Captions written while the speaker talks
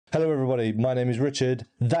Hello everybody, my name is Richard,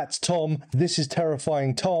 that's Tom, this is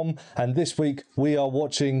Terrifying Tom, and this week we are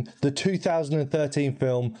watching the 2013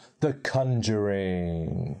 film, The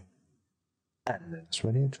Conjuring. And that's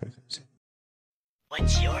where the intro comes in.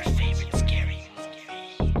 What's your favorite scary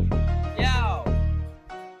movie? Yo,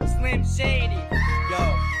 Slim Shady.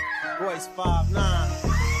 Yo, Royce 5'9".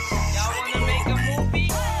 Y'all wanna make a movie?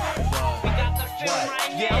 We got the film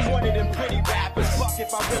right here. Yeah, I'm one of them pretty rappers. Fuck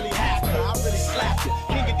if I really have to. I really slapped it.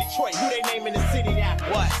 King of Detroit, who they name in the city after?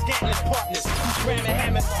 What? Scantless partners. Who's ramming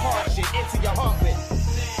hammers for hard shit into your heart with.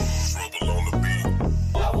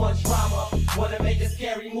 I want drama. Wanna make a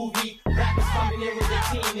scary movie. Rappers coming in with their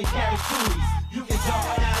team and carry toolies. You can jump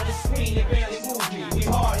right out of the screen and barely move me. We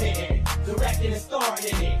hard hitting, directing and starring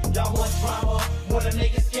in it. Y'all want drama? Wanna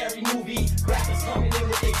make a scary movie? Rappers coming in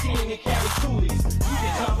with their team and carry toolies. You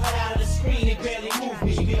can jump right out of the screen and barely move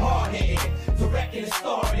me. We hard hitting, directing and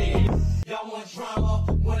starring in it. Y'all want drama?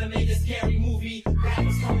 Wanna make a scary movie?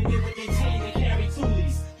 Rappers coming in with their team and carry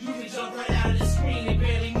toolies. You can jump right out of the screen and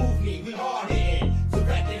barely move me. We hard hitting,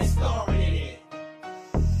 directing and starring in it.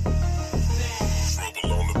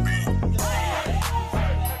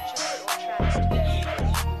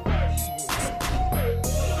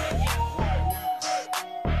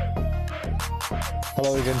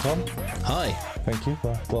 Hello again, Tom. Hi. Thank you,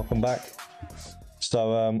 welcome back.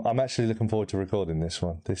 So I'm actually looking forward to recording this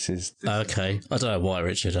one. This is... Okay. I don't know why,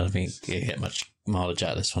 Richard. I don't think you get much mileage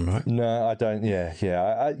out of this one, right? No, I don't. Yeah.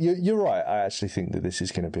 You're right. I actually think that this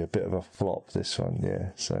is going to be a bit of a flop, this one.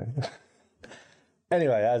 Yeah, so...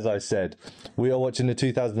 Anyway, as I said, we are watching the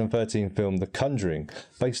 2013 film The Conjuring,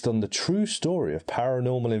 based on the true story of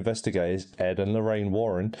paranormal investigators Ed and Lorraine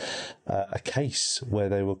Warren, a case where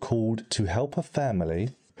they were called to help a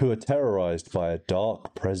family who are terrorized by a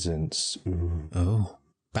dark presence. Ooh. Oh.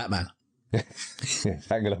 Batman. Yeah,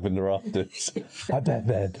 hanging up in the rafters. I bet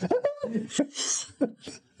bed.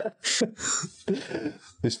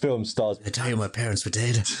 This film stars... I tell you my parents were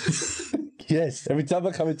dead. Yes, every time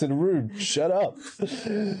I come into the room, shut up.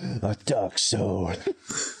 A dark soul.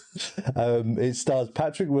 It stars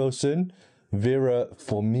Patrick Wilson, Vera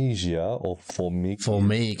Farmiga, or Formiga.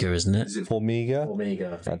 Formiga, isn't it? Formiga?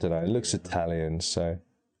 Formiga. I don't know. It looks Italian, so...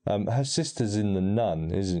 her sister's in The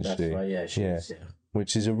Nun, isn't That's she? right, yeah, she is, yeah.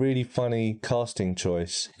 Which is a really funny casting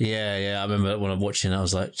choice. Yeah. I remember when I'm watching it, I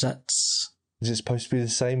was like, that's... Is it supposed to be the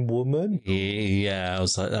same woman? Yeah, I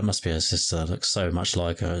was like, that must be her sister. Looks so much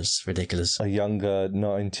like her. It's ridiculous. A younger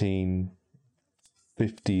 1950s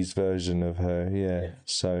version of her, yeah.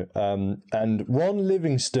 So, and Ron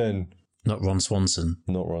Livingston. Not Ron Swanson.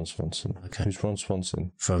 Not Ron Swanson. Okay. Who's Ron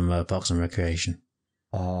Swanson? From Parks and Recreation.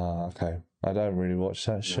 Ah, okay. I don't really watch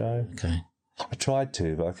that show. Okay. I tried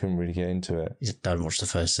to, but I couldn't really get into it. You don't watch the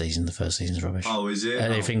first season. The first season's rubbish. Oh, is it?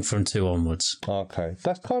 Anything from 2 onwards. Okay.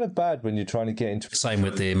 That's kind of bad when you're trying to get into... Same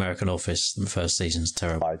with the American Office. The first season's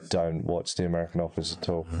terrible. I don't watch the American Office at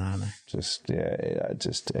all. I know.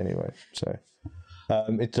 Anyway. So,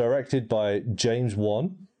 it's directed by James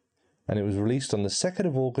Wan, and it was released on the 2nd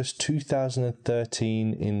of August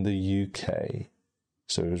 2013 in the UK.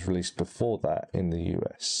 So it was released before that in the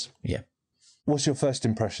US. Yeah. What's your first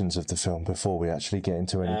impressions of the film before we actually get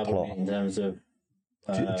into any plot? In terms of...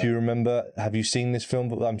 Do you remember, have you seen this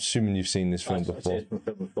film? I'm assuming you've seen this film before.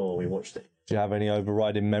 Before we watched it. Do you have any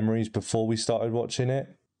overriding memories before we started watching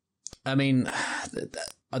it? I mean,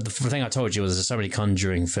 the thing I told you was there's so many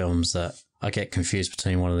Conjuring films that I get confused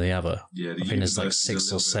between one and the other. Yeah, I think there's like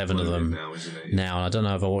 6 or 7 of them now, and I don't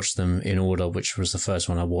know if I watched them in order, which was the first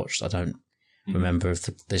one I watched. I don't remember if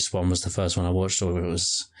this one was the first one I watched or if it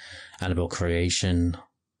was Annabelle Creation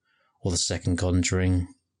or the second Conjuring.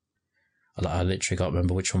 I literally can't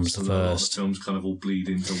remember which one was the first. The films kind of all bleed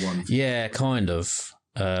into one. Yeah, kind of.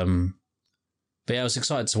 But yeah, I was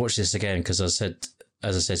excited to watch this again because as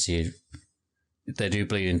I said to you, they do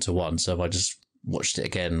bleed into one. So if I just watched it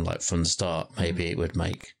again, like from the start, maybe it would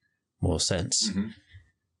make more sense. Mm-hmm.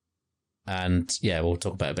 And yeah, we'll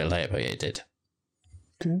talk about it a bit later, but yeah, it did.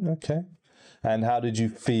 Good, okay. And how did you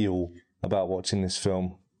feel about watching this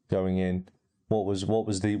film going in? What were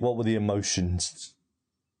the emotions?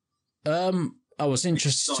 I was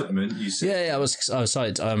interested. Excitement, you said. Yeah, I was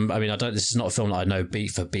excited. I mean, this is not a film that I know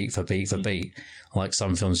beat for beat for beat for beat. Like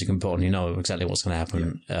some films you can put on, you know exactly what's going to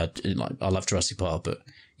happen. Yeah. Like I love Jurassic Park, but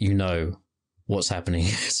you know what's happening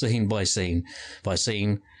scene by scene by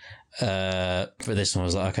scene. For this one, I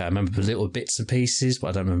was like, okay, I remember little bits and pieces, but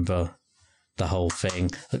I don't remember the whole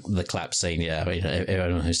thing. The clap scene, yeah. I mean,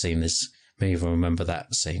 everyone who's seen this movie will remember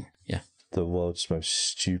that scene. Yeah. The world's most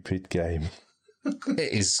stupid game.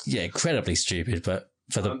 It is, yeah, incredibly stupid, but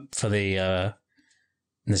for the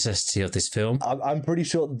necessity of this film. I'm pretty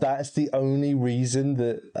sure that's the only reason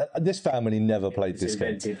that this family never played this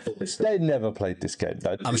game. They never played this game.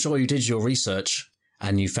 No. I'm sure you did your research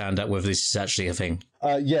and you found out whether this is actually a thing.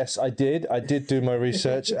 Yes, I did. I did do my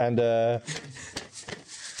research, and I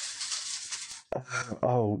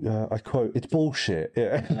quote: "It's bullshit."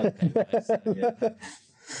 Yeah.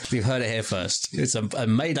 You've heard it here first. It's a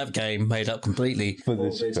made-up game, made up completely For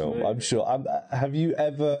this film, I'm sure. Have you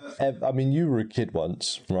ever? I mean, you were a kid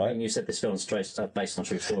once, right? And you said this film's based on a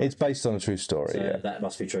true story. It's based on a true story. So Yeah. that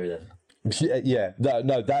must be true then. Yeah.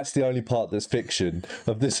 No, that's the only part that's fiction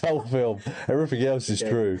of this whole film. Everything else is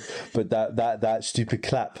true. But that stupid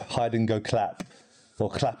clap, hide and go clap, or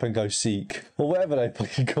clap and go seek, or whatever they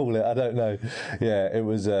fucking call it. I don't know. Yeah, it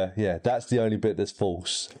was. That's the only bit that's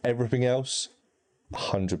false. Everything else,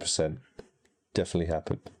 100%, definitely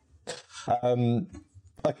happened.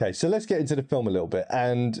 Okay, so let's get into the film a little bit,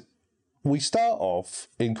 and we start off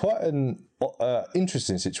in quite an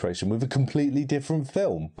interesting situation with a completely different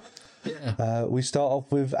film. Yeah. We start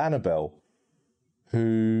off with Annabelle,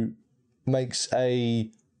 who makes a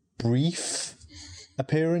brief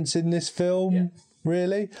appearance in this film,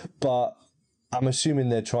 really, but I'm assuming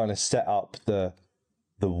they're trying to set up the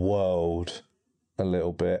world a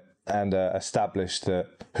little bit and establish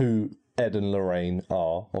who Ed and Lorraine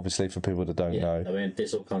are, obviously, for people that don't know. I mean,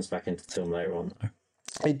 this all comes back into the film later on.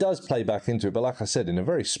 It does play back into it, but like I said, in a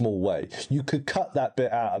very small way. You could cut that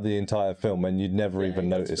bit out of the entire film and you'd never even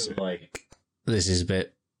notice it. Like, This is a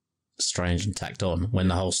bit strange and tacked on when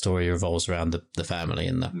the whole story revolves around the family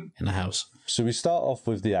in the house. So we start off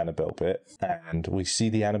with the Annabelle bit, and we see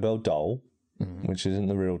the Annabelle doll, which isn't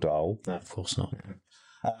the real doll. No, of course not.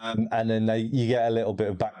 And then you get a little bit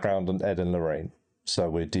of background on Ed and Lorraine. So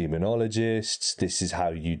we're demonologists. This is how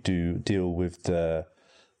you deal with the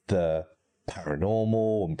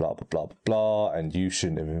paranormal and blah, blah, blah, blah, blah. And you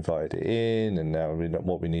shouldn't have invited it in. And now we know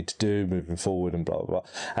what we need to do moving forward and blah, blah, blah.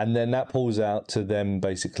 And then that pulls out to them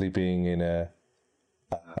basically being in a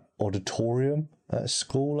auditorium at a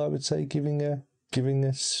school, I would say, giving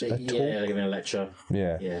us a talk. yeah, giving a lecture.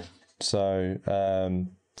 Yeah. Yeah. So,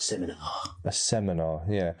 Seminar. a seminar,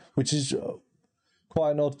 yeah, which is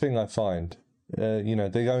quite an odd thing, I find. They're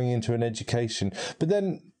going into an education, but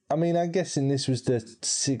then, I mean, I'm guessing this was the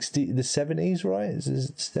 70s, right? Is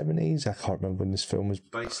it 70s? I can't remember when this film was.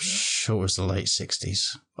 Sure, it was the late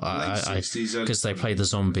 60s. Late 60s, early Because they played the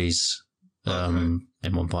zombies in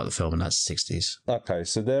one part of the film, and that's 60s. Okay,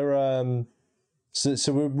 so they're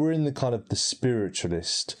so we're in the kind of the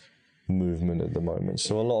spiritualist movement at the moment.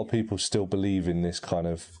 So a lot of people still believe in this kind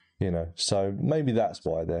of, so maybe that's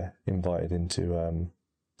why they're invited into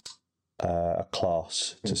a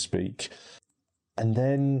class to speak. And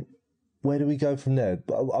then where do we go from there?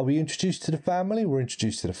 Are we introduced to the family? We're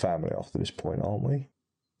introduced to the family after this point, aren't we?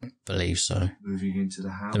 Believe so. Moving into the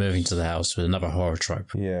house. They're moving to the house with another horror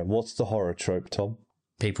trope. Yeah. What's the horror trope, Tom?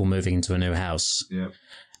 People moving into a new house,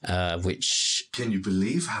 Yeah. which... Can you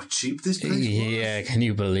believe how cheap this place was? Yeah, can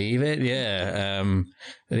you believe it? Yeah.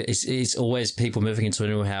 It's always people moving into a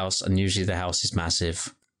new house, and usually the house is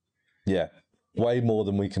massive. Yeah. Way more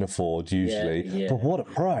than we can afford, usually. Yeah. But what a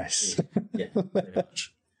price. Yeah, pretty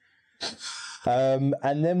much.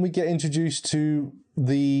 And then we get introduced to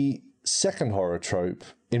the second horror trope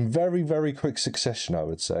in very, very quick succession, I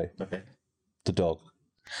would say. Okay. The dog.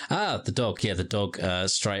 Ah, the dog. Yeah, the dog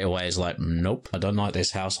straight away is like, nope, I don't like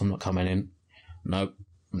this house. I'm not coming in. Nope.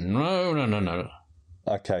 No.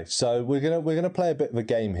 Okay, so we're gonna play a bit of a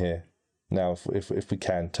game here now, if we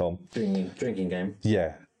can, Tom. Drinking game.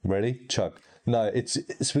 Yeah, ready? Chug. No, it's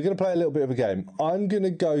we're gonna play a little bit of a game. I'm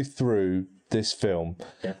gonna go through this film,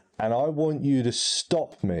 and I want you to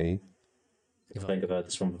stop me. If I think I've heard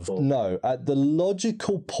this one before. No, at the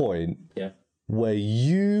logical point where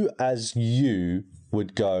you, as you,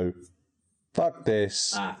 would go, fuck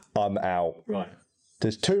this, I'm out. Right.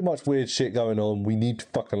 There's too much weird shit going on. We need to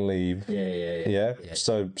fucking leave. Yeah.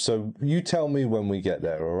 So you tell me when we get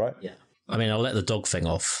there, all right? Yeah. I mean, I'll let the dog thing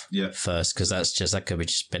off first, because that could be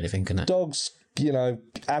just anything, couldn't it? Dogs,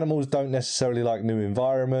 animals don't necessarily like new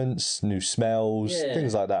environments, new smells,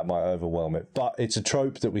 things like that might overwhelm it. But it's a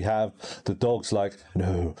trope that we have. The dog's like,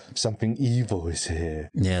 no, something evil is here.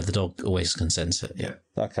 Yeah, the dog always can sense it. Yeah.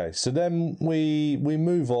 Okay, so then we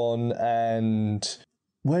move on, and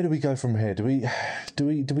where do we go from here? Do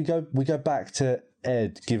we go back to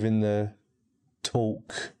Ed giving the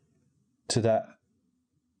talk to that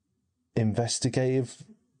investigative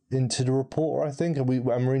into the reporter, I think, and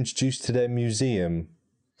we're introduced to their museum.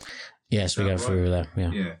 Yes, we go through there.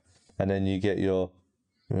 Yeah. And then you get your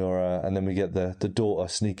and then we get the daughter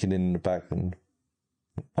sneaking in the back and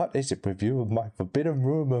What is it with you and my forbidden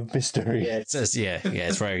room of mystery? Yeah,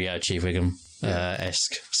 it's very Chief Wiggum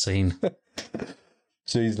esque scene.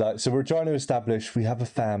 So he's like, so we're trying to establish we have a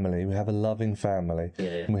family, we have a loving family,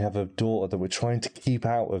 and we have a daughter that we're trying to keep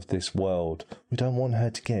out of this world. We don't want her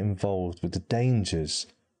to get involved with the dangers.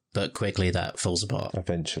 But quickly that falls apart.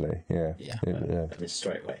 Eventually, yeah.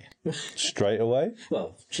 Straight away. Straight away?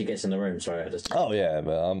 Well, she gets in the room straight away. Oh, yeah,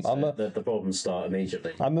 but The problems start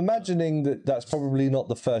immediately. I'm imagining that's probably not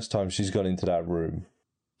the first time she's gone into that room.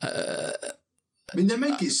 I mean, they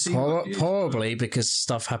make it seem like it is, Probably because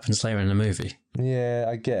stuff happens later in the movie. Yeah,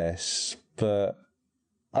 I guess. But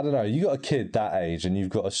I don't know. You got a kid that age and you've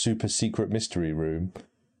got a super secret mystery room.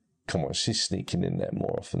 Come on, she's sneaking in there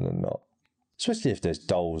more often than not. Especially if there's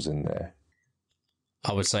dolls in there.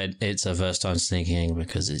 I would say it's her first time sneaking in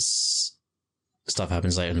because stuff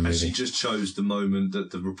happens later in the and movie. she just chose the moment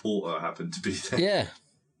that the reporter happened to be there. Yeah.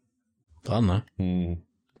 I don't know.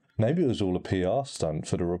 Maybe it was all a PR stunt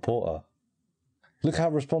for the reporter. Look how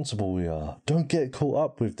responsible we are. Don't get caught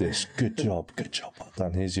up with this. Good job. Good job. Well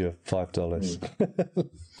done. Here's your $5.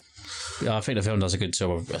 Yeah, I think the film does a good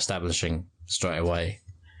job of establishing straight away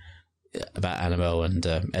about Annabelle and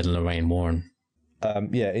Ed and Lorraine Warren.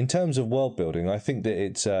 In terms of world building, I think that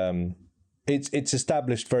it's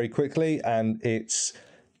established very quickly and it's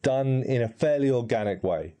done in a fairly organic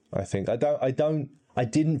way. I think I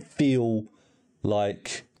didn't feel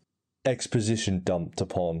like exposition dumped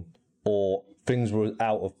upon or things were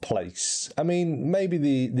out of place. I mean,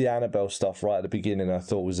 maybe the Annabelle stuff right at the beginning I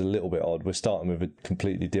thought was a little bit odd. We're starting with a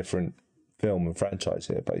completely different film and franchise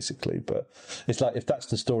here, basically. But it's like, if that's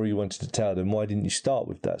the story you wanted to tell, then why didn't you start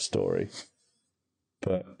with that story?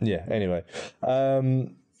 But yeah, anyway.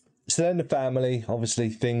 So then the family, obviously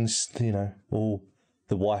things, all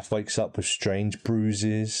the wife wakes up with strange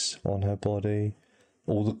bruises on her body.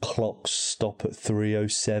 All the clocks stop at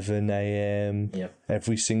 3:07 a.m. Yep.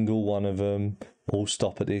 Every single one of them all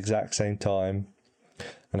stop at the exact same time.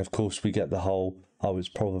 And of course we get the whole, it's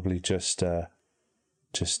probably just the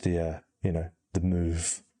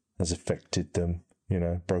move has affected them,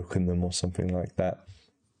 broken them or something like that.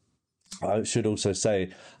 I should also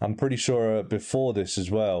say, I'm pretty sure before this as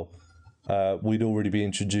well, we'd already be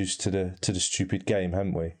introduced to the stupid game,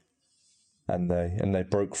 hadn't we? And they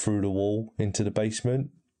broke through the wall into the basement.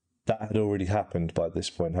 That had already happened by this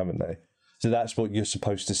point, haven't they? So that's what you're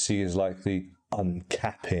supposed to see as like the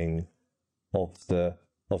uncapping of the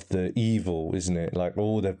evil, isn't it? Like,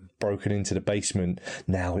 they've broken into the basement.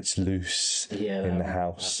 Now it's loose in the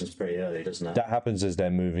house. That happens pretty early, doesn't it? That happens as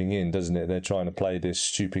they're moving in, doesn't it? They're trying to play this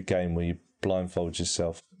stupid game where you blindfold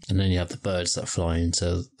yourself. And then you have the birds that fly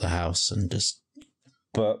into the house and just...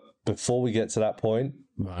 But before we get to that point,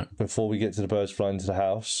 Right. before we get to the birds flying into the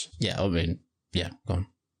house, Yeah, I mean, yeah, go on.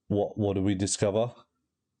 what do we discover?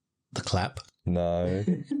 The clap. No.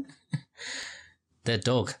 Their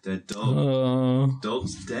dog. Their dog. Oh.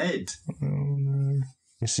 Dog's dead.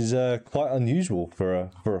 This is quite unusual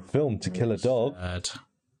for a film to kill a dog. Sad.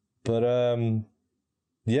 But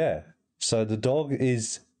yeah. So the dog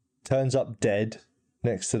turns up dead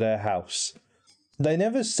next to their house. They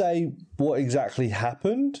never say what exactly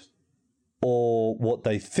happened or what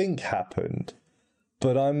they think happened,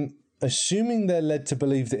 but I'm assuming they're led to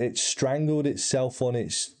believe that it strangled itself on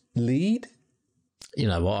its lead. You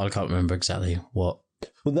know what? I can't remember exactly what.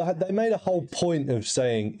 Well, they made a whole point of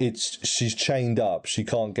saying she's chained up, she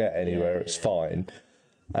can't get anywhere, it's fine.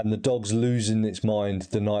 And the dog's losing its mind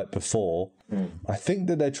the night before. I think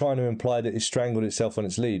that they're trying to imply that it strangled itself on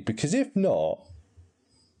its lead, because if not,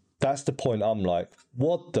 that's the point. I'm like,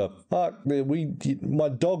 what the fuck? My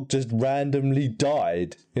dog just randomly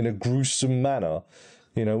died in a gruesome manner.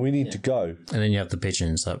 We need to go. And then you have the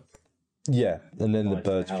pigeons that... Yeah, and then the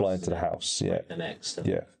birds fly into the house. Yeah, The next.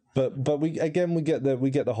 yeah. But we get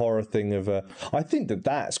the horror thing of I think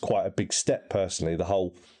that's quite a big step personally. The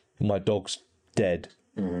whole my dog's dead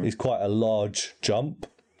is quite a large jump,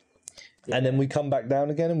 and then we come back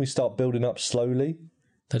down again and we start building up slowly.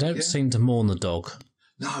 They don't seem to mourn the dog.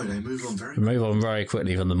 No, they move on very They move on very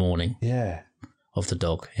quickly from the morning Yeah, of the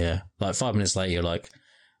dog. Yeah, like 5 minutes later, you're like,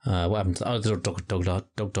 what happened? The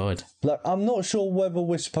dog died. like I'm not sure whether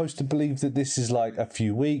we're supposed to believe that this is like a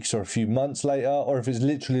few weeks or a few months later, or if it's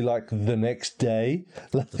literally like the next day.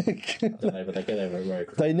 Like, I don't know, but they get over it very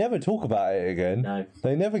quickly. they never talk about it again. No.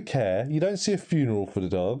 They never care. You don't see a funeral for the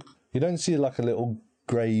dog. You don't see like a little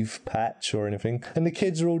grave patch or anything. And the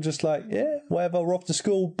kids are all just like, yeah, whatever, we're off to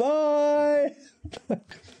school. Bye.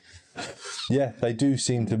 Yeah, they do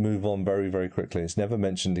seem to move on very, very quickly. It's never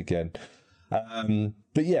mentioned again.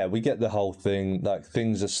 But yeah, we get the whole thing. Like,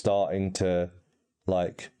 things are starting to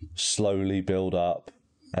like slowly build up.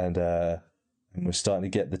 and we're starting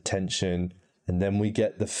to get the tension, and then we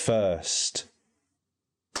get the first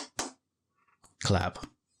Clap.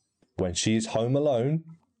 when she's home alone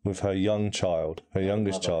with her youngest child.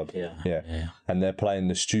 Yeah. And they're playing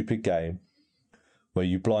the stupid game where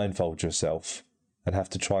you blindfold yourself and have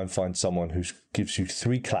to try and find someone who gives you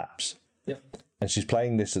 3 claps. Yep. And she's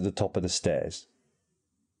playing this at the top of the stairs.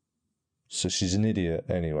 So she's an idiot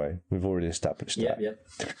anyway. We've already established that. Yep.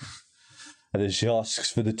 And then she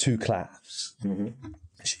asks for the 2 claps. Mm-hmm.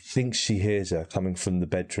 She thinks she hears her coming from the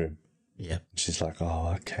bedroom. Yep. She's like,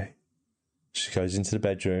 oh, okay. She goes into the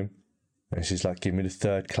bedroom and she's like, give me the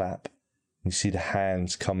 3rd clap. You see the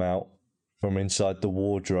hands come out from inside the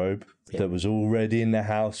wardrobe that was already in the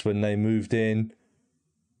house when they moved in.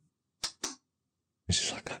 And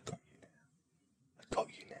she's like, I got you now. I got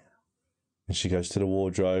you now. And she goes to the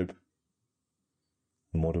wardrobe.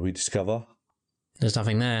 And what do we discover? There's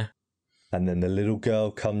nothing there. And then the little girl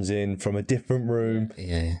comes in from a different room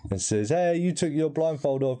Yeah. and says, hey, you took your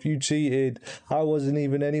blindfold off. You cheated. I wasn't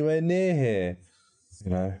even anywhere near here.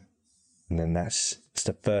 You know? And then it's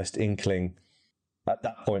the first inkling. At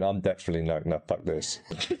that point, I'm definitely like, no, fuck this.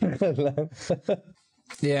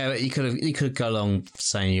 Yeah, but you could go along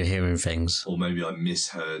saying you're hearing things. Or maybe I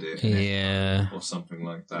misheard it. Yeah. Or something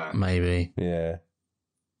like that. Maybe. Yeah.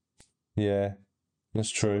 Yeah. That's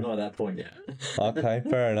true. Not at that point yet. Okay,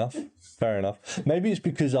 fair enough. Fair enough. Maybe it's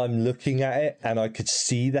because I'm looking at it and I could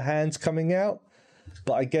see the hands coming out.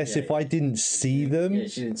 But I guess if I didn't see them, Yeah,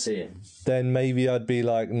 she didn't see it. then maybe I'd be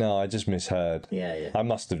like, no, I just misheard. Yeah. I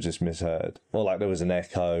must have just misheard. Or like there was an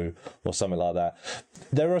echo or something like that.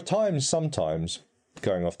 There are sometimes,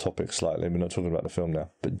 going off topic slightly, we're not talking about the film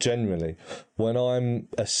now, but generally, when I'm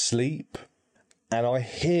asleep and I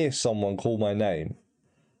hear someone call my name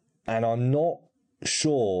and I'm not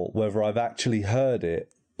sure whether I've actually heard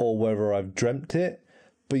it or whether I've dreamt it.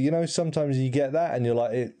 But you know, sometimes you get that and you're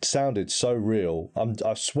like, it sounded so real.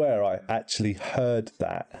 I swear I actually heard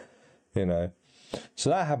that, you know.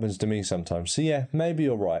 So that happens to me sometimes. So yeah, maybe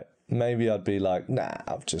you're right. Maybe I'd be like, nah,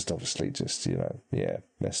 I've just obviously just, you know, yeah,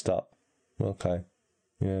 messed up. Okay.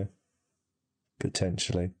 Yeah.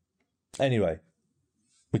 Potentially. Anyway,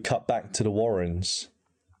 we cut back to the Warrens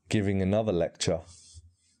giving another lecture.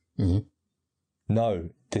 Mm-hmm. No,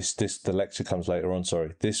 the lecture comes later on,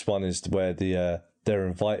 sorry. This one is where they're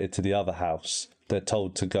invited to the other house. They're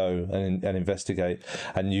told to go and investigate.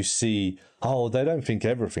 And you see, oh, they don't think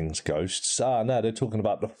everything's ghosts. Ah, no, they're talking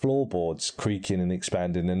about the floorboards creaking and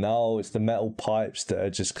expanding. And oh, it's the metal pipes that are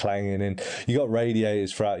just clanging in. You got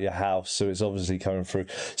radiators throughout your house, so it's obviously coming through.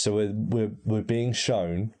 So we're being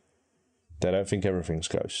shown they don't think everything's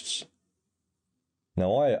ghosts.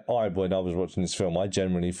 Now, I when I was watching this film, I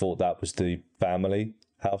generally thought that was the family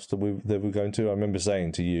house that we were going to. I remember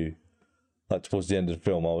saying to you, like towards the end of the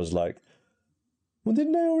film, I was like, well,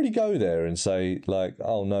 didn't they already go there and say, like,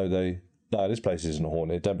 oh, no, this place isn't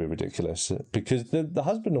haunted, don't be ridiculous. Because the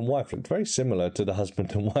husband and wife looked very similar to the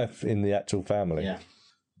husband and wife in the actual family. Yeah.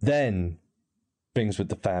 Then things with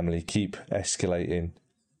the family keep escalating.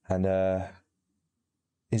 And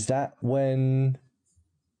is that when...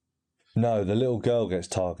 No, the little girl gets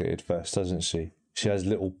targeted first, doesn't she? She has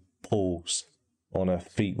little paws on her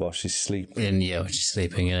feet while she's sleeping. And yeah, when she's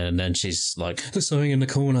sleeping, and then she's like, there's something in the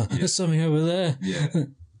corner. Yeah. There's something over there. Yeah,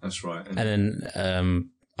 that's right. And then, I mean,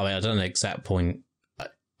 I don't know the exact point.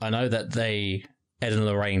 I know that Ed and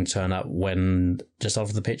Lorraine turn up just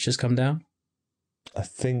after the pictures come down. I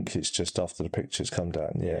think it's just after the pictures come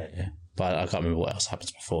down, yeah. But I can't remember what else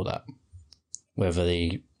happens before that. Whether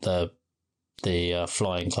the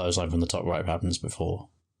flying clothesline from the top right happens before.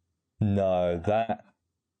 No,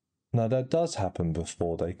 that does happen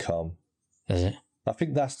before they come. Is it? I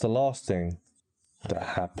think that's the last thing that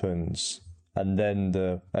happens, and then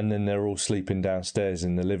they're all sleeping downstairs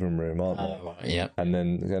in the living room, aren't they? Right, yeah. And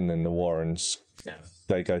then the Warrens,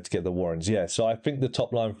 they go to get the Warrens. Yeah. So I think the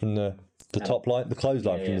top line from the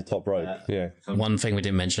clothesline from the top rope. One thing we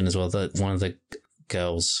didn't mention as well, that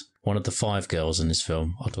one of the 5 girls in this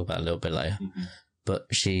film, I'll talk about a little bit later, but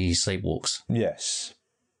she sleepwalks. Yes.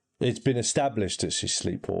 It's been established that she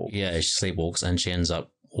sleepwalks. Yeah, she sleepwalks and she ends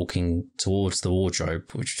up walking towards the wardrobe,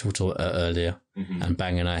 which we talked about earlier, and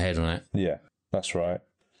banging her head on it. Yeah, that's right.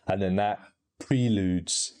 And then that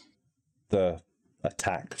preludes the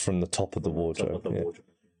attack from the top of the wardrobe.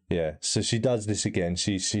 Yeah. So she does this again.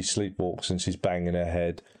 She sleepwalks and she's banging her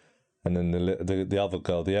head. And then the other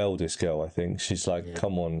girl, the eldest girl, I think, she's like,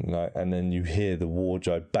 come on. Like, and then you hear the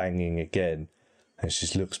wardrobe banging again. And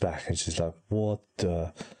she looks back and she's like, what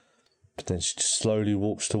the... But then she just slowly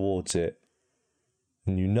walks towards it.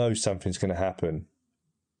 And you know something's going to happen.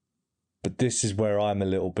 But this is where I'm a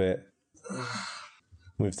little bit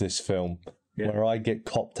with this film, where I get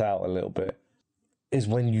copped out a little bit, is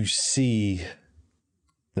when you see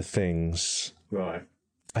the things. Right.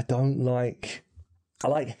 I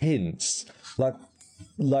like hints. Like,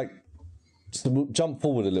 so we'll jump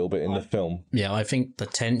forward a little bit in the film. Yeah, I think the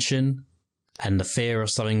tension and the fear of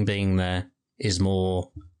something being there is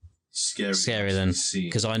more scary than,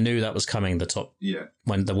 because I knew that was coming. The top,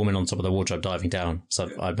 when the woman on top of the wardrobe diving down. So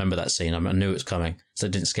I remember that scene. I knew it was coming, so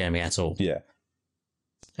it didn't scare me at all. Yeah,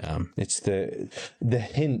 it's the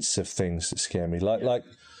hints of things that scare me. Like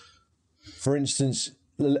for instance,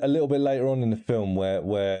 a little bit later on in the film,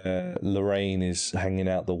 where Lorraine is hanging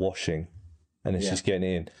out the washing, and it's just getting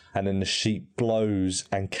in, and then the sheet blows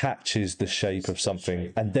and catches the shape of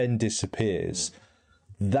something and then disappears.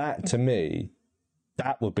 That, to me,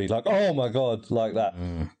 that would be like, oh my God, like that.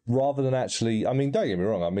 Rather than actually, I mean, don't get me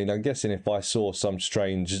wrong. I mean, I'm guessing if I saw some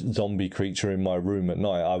strange zombie creature in my room at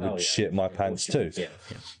night, I would shit my pants too.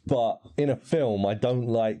 But in a film, I don't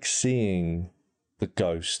like seeing the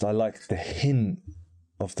ghost. I like the hint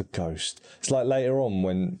of the ghost. It's like later on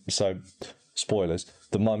when, so spoilers,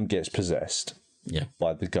 the mum gets possessed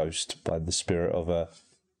by the ghost, by the spirit of a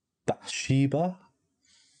Bathsheba,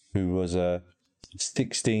 who was a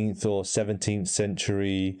 16th or 17th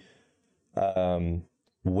century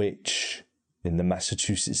witch in the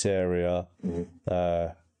Massachusetts area,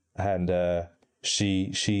 and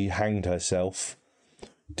she hanged herself,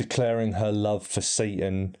 declaring her love for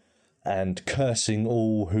Satan and cursing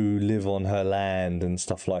all who live on her land and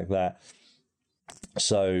stuff like that.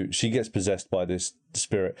 So she gets possessed by this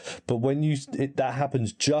spirit. But when that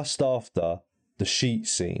happens just after the sheet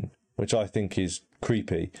scene, which I think is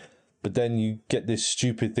creepy. But then you get this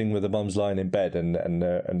stupid thing where the mum's lying in bed and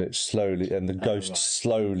it slowly, and the ghost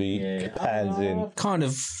slowly pans in. Kind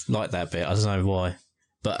of like that bit. I don't know why.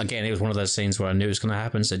 But again, it was one of those scenes where I knew it was going to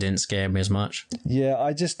happen, so it didn't scare me as much. Yeah,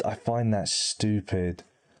 I find that stupid.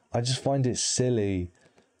 I just find it silly.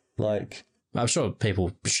 Like, I'm sure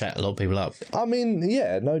people shut a lot of people up. I mean,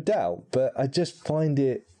 yeah, no doubt. But I just find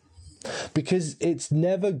it, because it's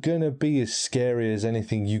never going to be as scary as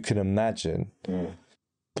anything you can imagine.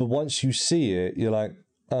 But once you see it, you're like,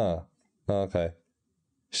 oh, okay.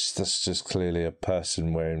 That's just clearly a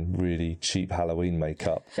person wearing really cheap Halloween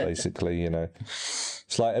makeup, basically, you know.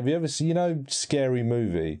 It's like, have you ever seen, Scary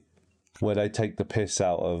Movie, where they take the piss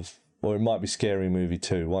out of, or it might be Scary Movie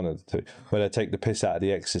 2, one of the two, where they take the piss out of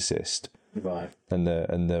The Exorcist. Right. And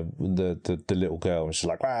the little girl, and she's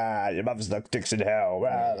like, your mother's no dicks in hell.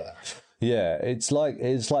 Yeah, it's like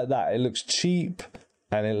that. It looks cheap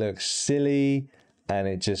and it looks silly. And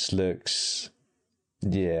it just looks,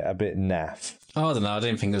 a bit naff. Oh, I don't know. I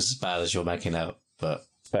didn't think it was as bad as you're making out, but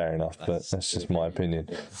fair enough. But that's just my opinion.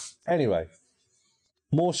 Anyway,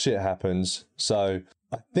 more shit happens. So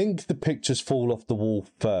I think the pictures fall off the wall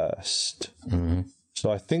first. Mm-hmm. So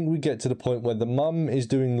I think we get to the point where the mum is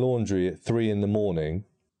doing laundry at 3 a.m.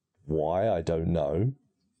 Why, I don't know.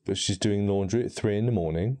 But she's doing laundry at 3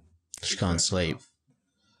 a.m. She can't sleep.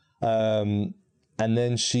 And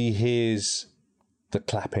then she hears the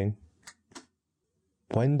clapping.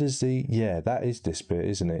 When does that is this bit,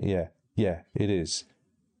 isn't it? Yeah, it is.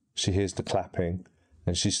 She hears the clapping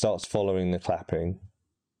and she starts following the clapping.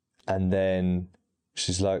 And then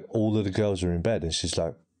she's like, all of the girls are in bed. And she's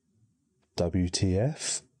like,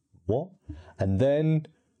 WTF? What? And then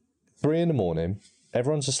 3 a.m,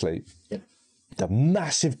 everyone's asleep. Yep. The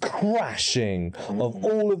massive crashing of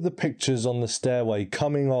all of the pictures on the stairway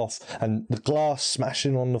coming off and the glass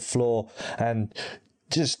smashing on the floor, and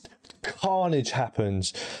just carnage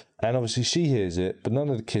happens. And obviously she hears it, but none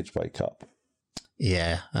of the kids wake up.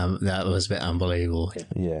 Yeah, that was a bit unbelievable.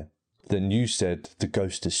 Yeah. Then you said the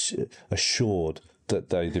ghost is assured that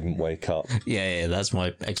they didn't wake up. Yeah, that's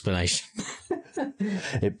my explanation.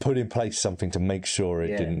 It put in place something to make sure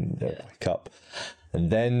it didn't wake up. And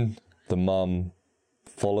then the mum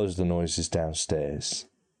follows the noises downstairs.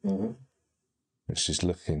 And she's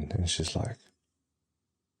looking and she's like,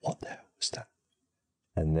 what the hell was that?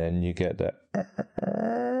 And then you get that,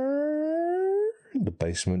 the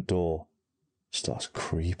basement door starts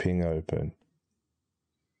creeping open.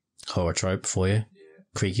 Horror trope for you.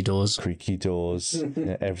 Creaky doors. Creaky doors.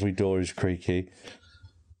 Yeah, every door is creaky.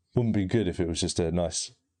 Wouldn't be good if it was just a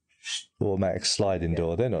nice automatic sliding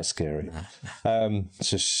door. They're not scary.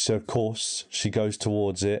 So of course, she goes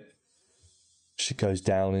towards it. She goes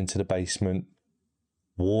down into the basement,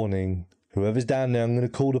 warning whoever's down there, I'm going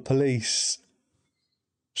to call the police.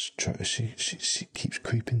 She keeps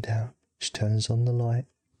creeping down. She turns on the light.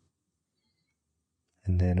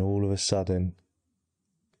 And then all of a sudden,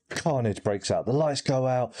 carnage breaks out. The lights go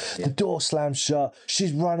out. The door slams shut.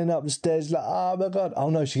 She's running up the stairs like, oh my God. Oh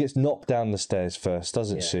no, she gets knocked down the stairs first,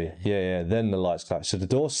 doesn't she? Yeah. Then the lights go out. So the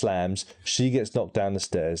door slams. She gets knocked down the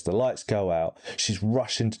stairs. The lights go out. She's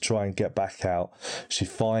rushing to try and get back out. She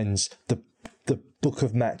finds the book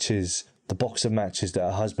of matches, the box of matches that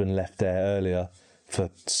her husband left there earlier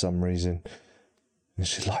for some reason. And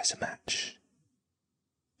she lights a match.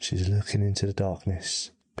 She's looking into the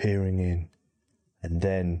darkness, peering in. And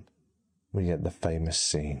then we get the famous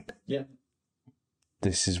scene. Yeah.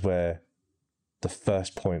 This is where the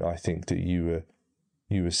first point I think that you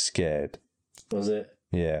were scared. Was it?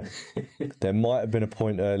 Yeah. There might have been a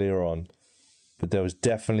point earlier on, but there was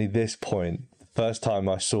definitely this point. First time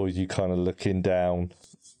I saw you kind of looking down,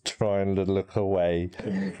 trying to look away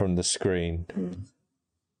from the screen.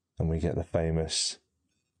 And we get the famous,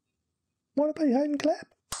 want to play hide and clap?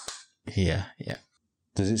 Yeah.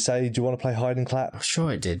 Does it say, do you want to play hide and clap? I'm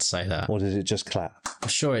sure it did say that. Or did it just clap? I'm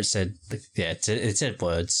sure it said, it said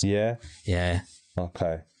words. Yeah? Yeah.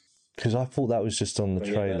 Okay. Because I thought that was just on the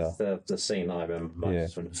trailer. That's the scene I remember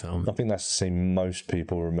most from the film. I think that's the scene most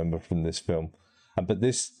people remember from this film. But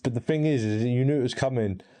the thing is you knew it was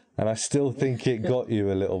coming, and I still think it got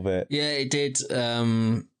you a little bit. Yeah, it did.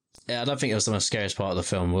 I don't think it was the most scariest part of the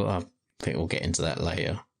film. I think we'll get into that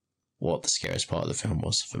later, what the scariest part of the film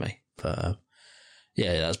was for me. But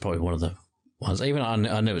yeah, that's probably one of the ones. Even I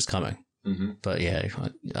knew it was coming. Mm-hmm. But yeah,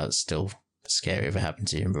 that's still scary if it happened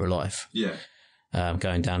to you in real life. Yeah.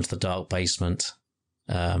 Going down to the dark basement.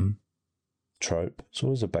 Trope. It's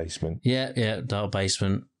always a basement. Yeah, dark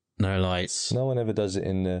basement, no lights. No one ever does it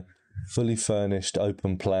in the fully furnished,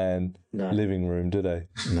 open plan living room, do they?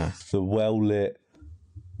 No. The well-lit,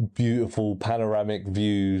 beautiful panoramic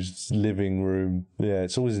views living room. Yeah,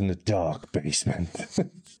 it's always in the dark basement.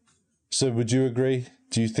 So would you agree?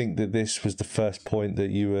 Do you think that this was the first point that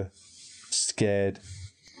you were scared?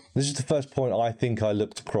 This is the first point I think I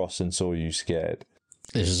looked across and saw you scared.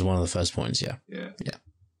 This is one of the first points, yeah. Yeah.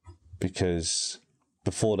 Because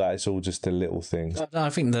before that, it's all just the little things. I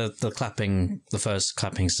think the first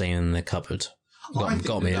clapping scene in the cupboard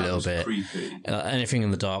got me a little bit. Creepy. Anything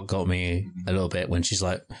in the dark got me a little bit when she's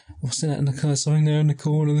like, what's that in the corner? Something there in the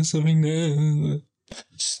corner, there's something there.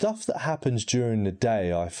 Stuff that happens during the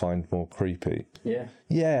day I find more creepy. Yeah.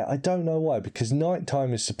 Yeah, I don't know why, because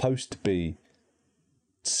nighttime is supposed to be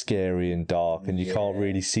scary and dark and you can't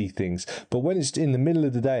really see things. But when it's in the middle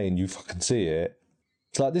of the day and you fucking see it,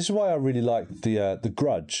 it's like, this is why I really like the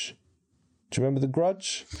Grudge. Do you remember The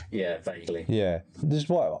Grudge? Yeah, vaguely. Yeah. This is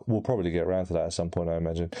why we'll probably get around to that at some point, I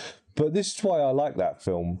imagine. But this is why I like that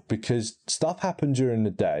film, because stuff happened during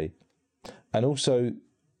the day, and also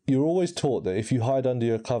you're always taught that if you hide under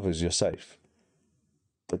your covers, you're safe.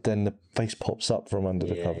 But then the face pops up from under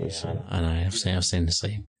the covers. Yeah, I know. I've seen the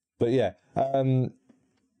scene. But yeah.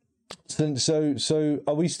 So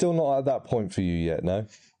are we still not at that point for you yet? No.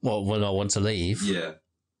 Well, when I want to leave. Yeah.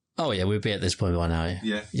 Oh yeah, we'd be at this point by now.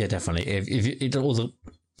 Yeah, definitely. If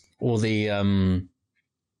all the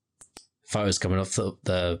photos coming off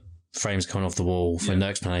the frames coming off the wall for no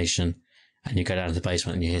explanation, and you go down to the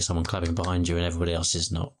basement and you hear someone clapping behind you, and everybody else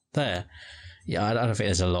is not there. Yeah, I don't think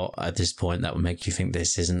there's a lot at this point that would make you think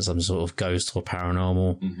this isn't some sort of ghost or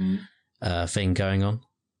paranormal thing going on.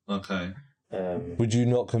 Okay. Would you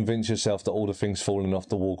not convince yourself that all the things falling off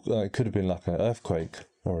the wall, it could have been like an earthquake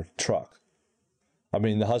or a truck? I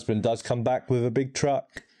mean, the husband does come back with a big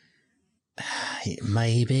truck.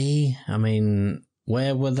 Maybe. I mean,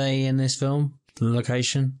 where were they in this film? The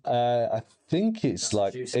location? I think it's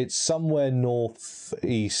like, it's somewhere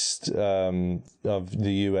northeast of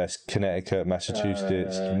the US, Connecticut,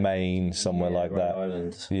 Massachusetts, Maine, somewhere like that.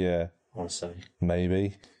 Island, Yeah, I want to say.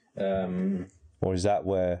 maybe. Or is that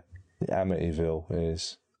where Amityville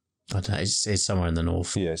is? I don't know. It's somewhere in the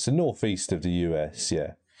north. Yeah, it's the northeast of the US,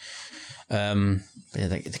 yeah. Yeah,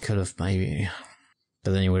 they could have maybe,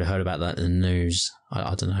 but then you would have heard about that in the news.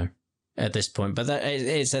 I don't know at this point, but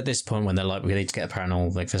it's at this point when they're like, we need to get the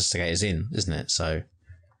paranormal investigators in, isn't it? So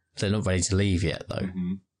they're not ready to leave yet, though.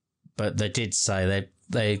 Mm-hmm. But they did say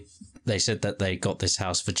they said that they got this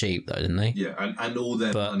house for cheap, though, didn't they? Yeah, and all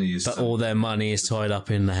their money is... But all their money is tied up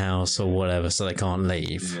in the house or whatever, so they can't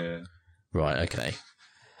leave. Yeah. Right, okay.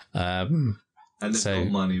 And they've so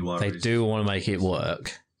got money worries. they do want to make it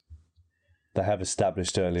work. They have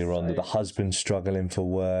established earlier on that the husband's struggling for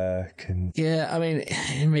work. And Yeah, I mean,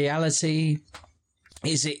 in reality,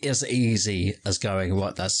 is it as easy as going,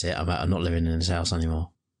 right, that's it, I'm not living in this house anymore?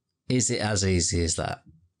 Is it as easy as that?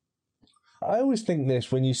 I always think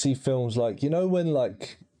this when you see films like, you know, when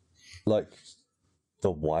like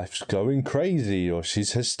the wife's going crazy or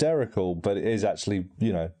she's hysterical, but it is actually,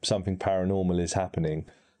 you know, something paranormal is happening.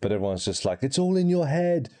 But everyone's just like, it's all in your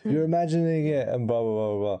head, you're imagining it, and blah, blah,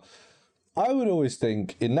 blah, blah. I would always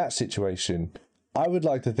think in that situation, I would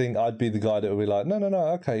like to think I'd be the guy that would be like, no,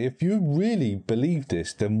 okay, if you really believe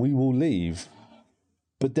this, then we will leave.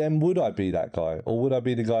 But then would I be that guy? Or would I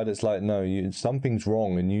be the guy that's like, no, something's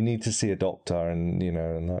wrong and you need to see a doctor and, you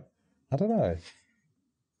know, and like, I don't know.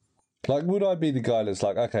 Like, would I be the guy that's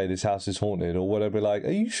like, okay, this house is haunted? Or would I be like,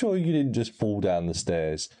 are you sure you didn't just fall down the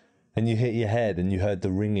stairs and you hit your head and you heard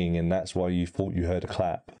the ringing and that's why you thought you heard a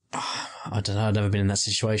clap? I don't know. I've never been in that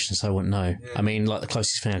situation, so I wouldn't know. Yeah. I mean, like, the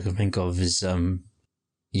closest thing I can think of is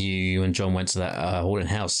you and John went to that haunted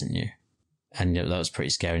house, didn't you? And that was pretty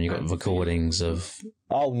scary. And you got recordings of...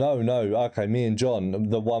 Oh, no. Okay, me and John,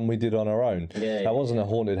 the one we did on our own. Yeah, that wasn't a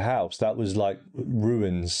haunted house. That was like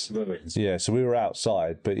ruins. Yeah, so we were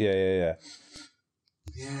outside, but yeah.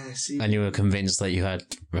 Yeah, see. And you were convinced that you had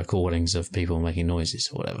recordings of people making noises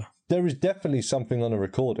or whatever. There is definitely something on a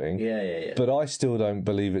recording. Yeah. But I still don't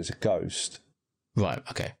believe it's a ghost. Right,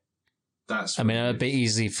 okay. I mean, it'd be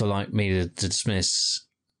easy for like me to dismiss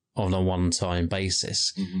on a one-time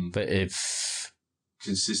basis. Mm-hmm. But if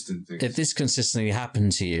this consistently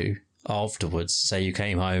happened to you afterwards, say you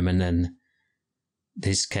came home and then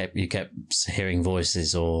you kept hearing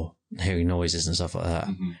voices or hearing noises and stuff like that,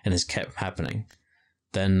 and this kept happening,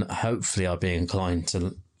 then hopefully I'd be inclined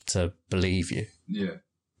to believe you. Yeah.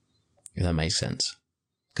 If that makes sense.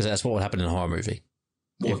 Because that's what would happen in a horror movie.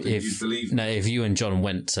 What, if you believe? No, if you and John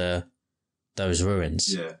went to those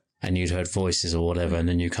ruins, and you'd heard voices or whatever, and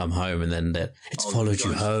then you come home and then it's followed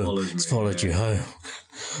you home. It's followed you home.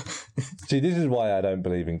 See, this is why I don't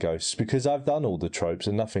believe in ghosts, because I've done all the tropes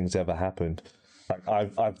and nothing's ever happened.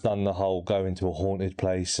 Like I've done the whole go into a haunted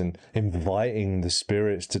place and inviting the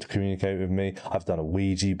spirits to communicate with me. I've done a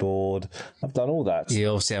Ouija board. I've done all that. You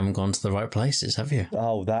obviously haven't gone to the right places, have you?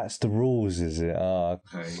 Oh, that's the rules, is it? Okay,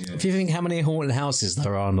 yeah. If you think how many haunted houses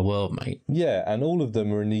there are in the world, mate. Yeah, and all of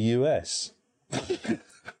them are in the US. I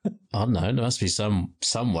don't know. There must be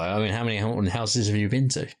somewhere. I mean, how many haunted houses have you been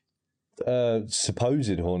to?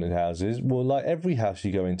 Supposed haunted houses. Well, like every house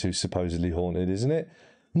you go into is supposedly haunted, isn't it?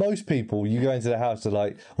 Most people, you go into the house, they're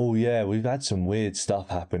like, oh yeah, we've had some weird stuff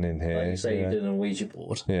happening here. Like you say you did a Ouija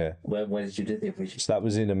board. Yeah. Where did you do the Ouija board? So that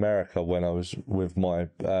was in America when I was with my,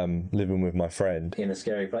 living with my friend. In a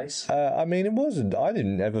scary place? I mean, it wasn't. I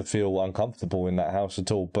didn't ever feel uncomfortable in that house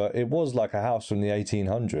at all, but it was like a house from the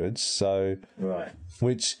 1800s, so... Right.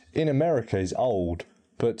 Which in America is old,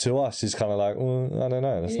 but to us is kind of like, well, I don't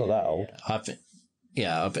know, that's not that old. I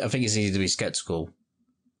think it's easy to be sceptical.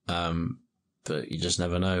 But you just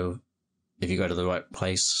never know if you go to the right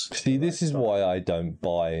place. See, this is why I don't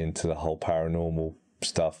buy into the whole paranormal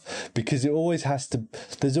stuff, because it always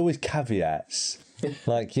there's always caveats.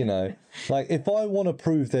 Like, you know, like if I want to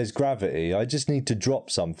prove there's gravity, I just need to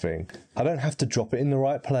drop something. I don't have to drop it in the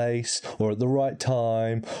right place or at the right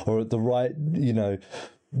time or at the right, you know,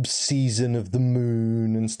 season of the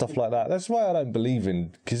moon and stuff like that. That's why I don't believe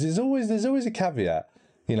in, because there's always a caveat.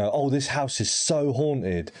 You know, oh, this house is so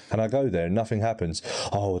haunted, and I go there and nothing happens.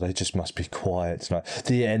 Oh, they just must be quiet tonight.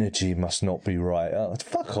 The energy must not be right. Oh,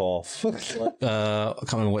 fuck off. I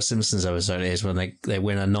can't remember what Simpsons episode it is when they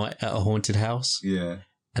win a night at a haunted house. Yeah.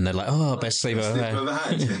 And they're like, oh, best sleep I've ever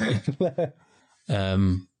had.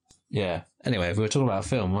 Yeah. Anyway, we were talking about a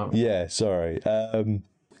film, weren't we? Yeah, sorry.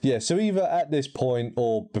 Yeah, so either at this point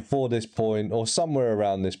or before this point or somewhere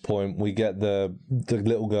around this point, we get the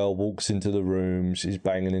little girl walks into the room. She's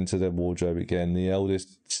banging into the wardrobe again. The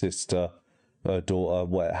eldest sister, her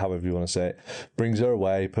daughter, however you want to say it, brings her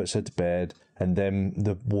away, puts her to bed, and then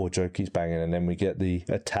the wardrobe keeps banging. And then we get the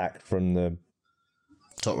attack from the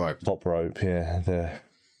top rope. Yeah,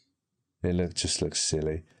 just looks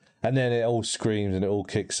silly. And then it all screams and it all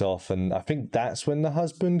kicks off. And I think that's when the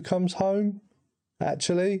husband comes home.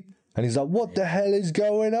 Actually, and he's like, what the hell is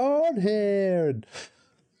going on here? And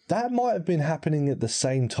that might have been happening at the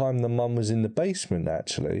same time the mum was in the basement,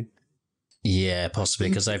 actually. Yeah, possibly,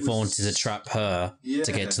 because they wanted to trap her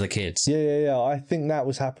to get to the kids. Yeah. I think that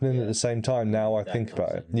was happening at the same time, now I think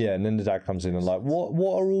about it. Yeah, and then the dad comes in and like,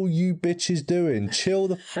 what are all you bitches doing? Chill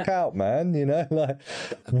the fuck out, man, you know? Like,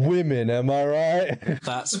 women, am I right?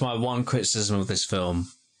 That's my one criticism of this film,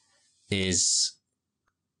 is...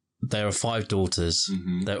 There are 5 daughters.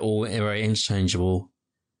 Mm-hmm. They're all very interchangeable.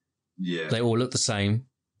 Yeah. They all look the same.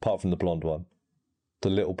 Apart from the blonde one.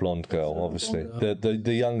 The little blonde girl, obviously.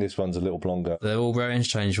 The youngest one's a little blonde girl. They're all very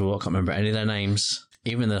interchangeable. I can't remember any of their names.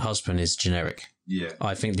 Even the husband is generic. Yeah.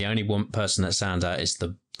 I think the only one person that stands out is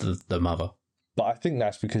the mother. But I think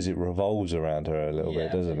that's because it revolves around her a little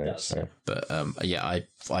bit, doesn't it? does. So, But yeah, I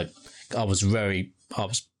was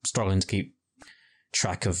struggling to keep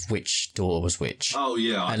track of which daughter was which. Oh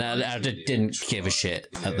yeah, And I didn't give a shit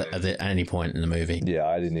at any point in the movie. yeah,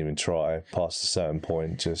 I didn't even try past a certain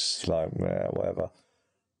point, just like, whatever.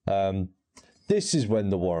 This is when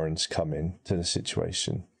the Warrens come in to the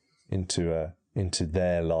situation, into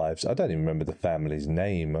their lives. I don't even remember the family's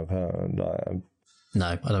name of her. No,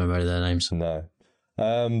 I don't remember their names. No.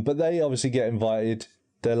 But they obviously get invited.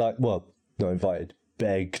 They're like, well, not invited,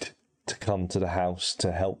 begged to come to the house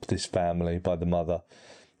to help this family by the mother.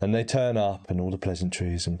 And they turn up and all the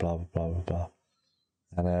pleasantries and blah, blah, blah, blah,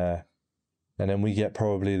 blah. And then we get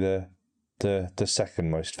probably the second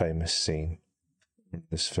most famous scene in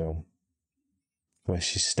this film, where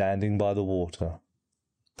she's standing by the water.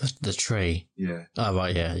 The tree. Yeah. Oh,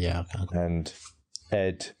 right, yeah. Okay. And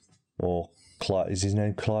Ed, or Clive, is his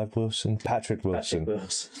name Clive Wilson? Patrick Wilson.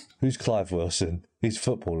 Who's Clive Wilson? He's a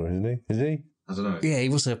footballer, isn't he? Is he? I don't know. Yeah, he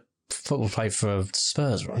was a football player for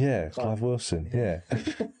Spurs, right? Yeah, Clive Wilson, yeah.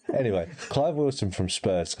 Anyway, Clive Wilson from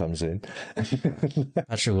Spurs comes in.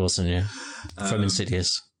 Patrick Wilson, yeah. From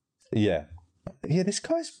Insidious. Yeah. Yeah, this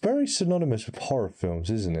guy's very synonymous with horror films,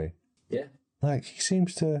 isn't he? Yeah. Like, he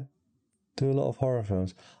seems to do a lot of horror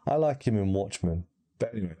films. I like him in Watchmen.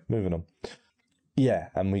 But anyway, moving on. Yeah,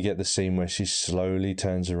 and we get the scene where she slowly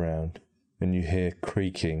turns around and you hear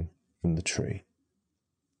creaking from the tree.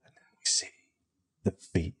 And then we see the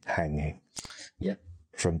feet hanging. Yeah.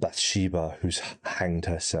 From Bathsheba, who's hanged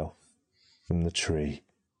herself from the tree.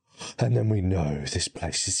 And then we know this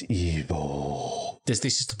place is evil. This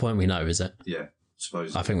is the point we know, is it? Yeah.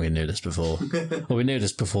 Suppose. I think we knew this before. Well, we knew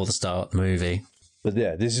this before the start of the movie. But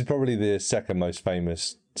yeah, this is probably the second most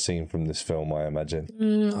famous scene from this film, I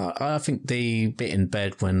imagine. I think the bit in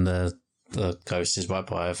bed when the ghost is right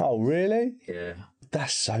by her. Oh, really? Yeah.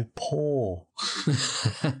 That's so poor.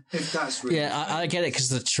 If that's really Yeah, I get it because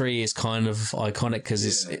the tree is kind of iconic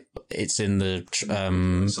because it's in the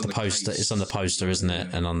on the poster. case. It's on the poster, isn't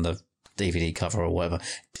it? And on the DVD cover or whatever.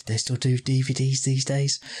 Did they still do DVDs these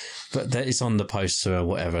days? But it's on the poster or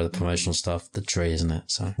whatever, the promotional stuff. The tree, isn't it?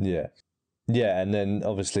 So Yeah. Yeah, and then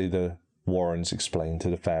obviously the Warrens explain to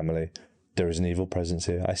the family there is an evil presence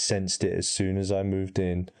here. I sensed it as soon as I moved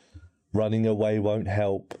in. Running away won't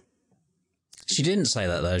help. she didn't say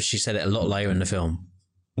that though. She said it a lot later in the film.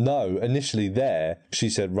 No, initially there, she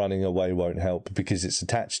said running away won't help because it's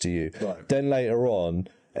attached to you. Right. Then later on,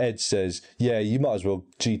 Ed says, yeah, you might as well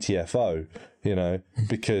GTFO,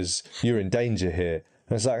 because you're in danger here.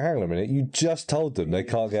 And it's like, hang on a minute, you just told them they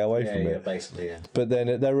can't get away from it. Basically, yeah. But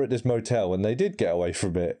then they were at this motel and they did get away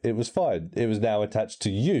from it. It was fine. It was now attached to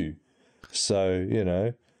you. So,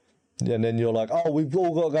 and then you're like, oh, we've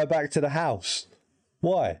all got to go back to the house.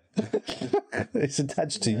 Why? It's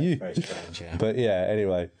attached to you. Very strange, yeah. But yeah,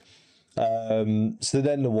 anyway. So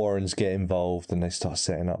then the Warrens get involved and they start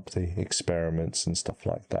setting up the experiments and stuff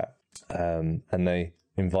like that. And they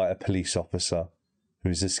invite a police officer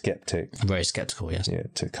who's a skeptic, Very skeptical, yes.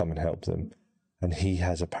 to come and help them. And he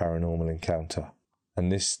has a paranormal encounter.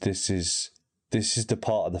 And this is the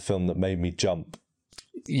part of the film that made me jump.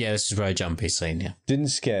 Yeah, this is a very jumpy scene, yeah. Didn't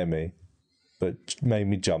scare me, but made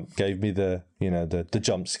me jump. Gave me the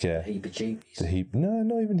jump scare. Heebie-jeebies. No,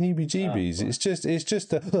 not even heebie-jeebies. It's just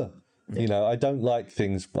a, I don't like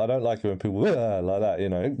things. I don't like it when people like that.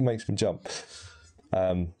 It makes me jump.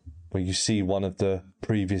 Where you see one of the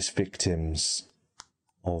previous victims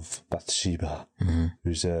of Bathsheba,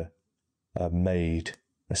 who's a maid,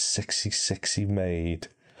 a sexy maid.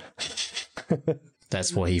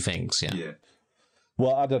 That's what he thinks, yeah. Yeah.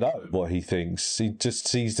 Well, I don't know what he thinks. He just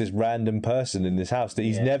sees this random person in this house that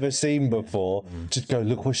he's never seen before. Just go,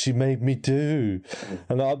 look what she made me do.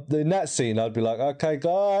 And in that scene, I'd be like, okay,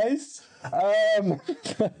 guys, hey,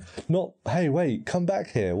 wait, come back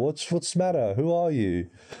here. What's the matter? Who are you?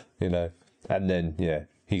 And then,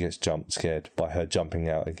 he gets scared by her jumping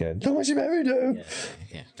out again. Look what she made me do.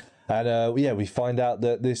 Yeah. And we find out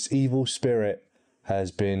that this evil spirit has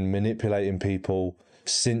been manipulating people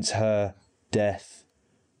since her death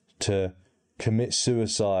to commit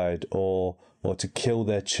suicide or to kill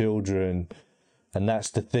their children. And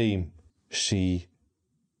that's the theme. She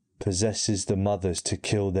possesses the mothers to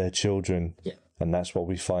kill their children. Yeah. And that's what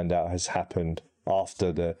we find out has happened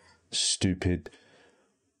after the stupid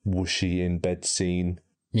whooshy in bed scene.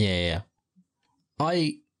 Yeah.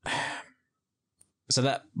 So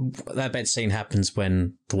that bed scene happens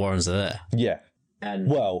when the Warrens are there. Yeah. And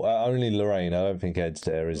Well, only Lorraine. I don't think Ed's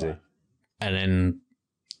there, is he? And then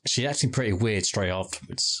she's acting pretty weird straight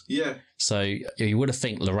afterwards. Yeah. So you would have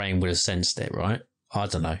think Lorraine would have sensed it, right? I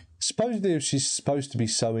don't know. Supposedly, if she's supposed to be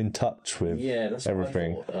so in touch with that's what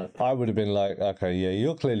everything, I thought. I would have been like, okay, yeah,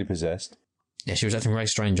 you're clearly possessed. Yeah, she was acting very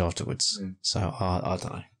strange afterwards. So I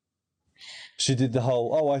don't know. She did the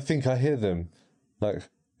whole, oh, I think I hear them. Like,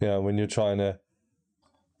 when you're trying to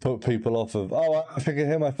put people off of, oh, I think I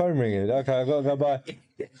hear my phone ringing. Okay, I've got to go by.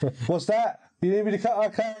 What's that? You need me to cut?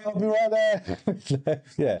 Okay, I'll be right there.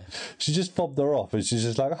 Yeah, she just fobbed her off and she's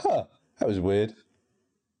just like, huh, that was weird.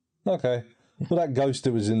 Okay. Well, that ghost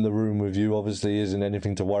that was in the room with you obviously isn't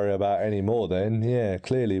anything to worry about anymore then. Yeah,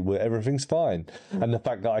 clearly everything's fine. And the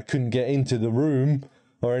fact that I couldn't get into the room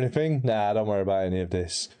or anything, nah, don't worry about any of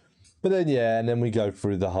this. But then, and then we go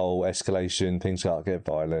through the whole escalation. Things start to get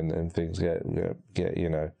violent and things get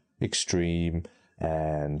extreme.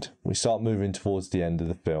 And we start moving towards the end of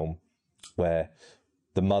the film where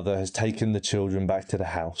the mother has taken the children back to the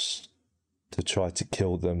house to try to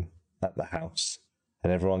kill them at the house.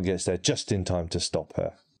 And everyone gets there just in time to stop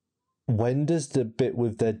her. When does the bit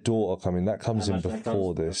with their daughter come in? That comes in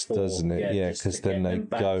before this, doesn't it? Yeah, because then they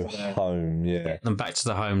go home. Yeah. Get them back to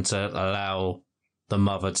the home to allow the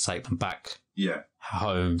mother to take them back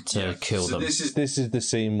home to kill them. This is the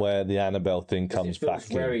scene where the Annabelle thing comes back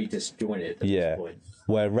in. Very disjointed at this point.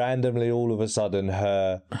 Where randomly, all of a sudden,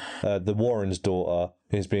 the Warren's daughter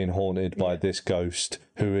is being haunted by this ghost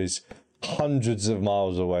who is hundreds of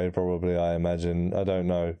miles away, probably, I imagine. I don't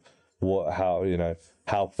know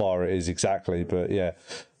how far it is exactly, but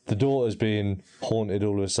the daughter's being haunted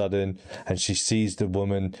all of a sudden, and she sees the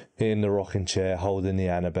woman in the rocking chair holding the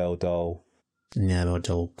Annabelle doll. And the Annabelle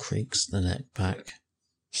doll creaks the neck back.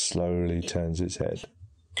 Slowly turns its head.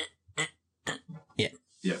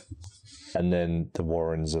 Yeah. And then the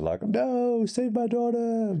Warrens are like, no, save my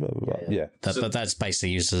daughter. Blah, blah, blah. Yeah. But that's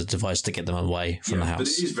basically used as a device to get them away from the house. But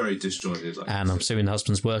it is very disjointed. And I'm assuming the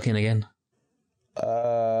husband's working again?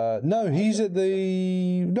 No, he's at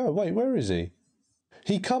the... No, wait, where is he?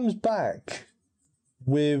 He comes back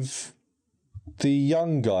with the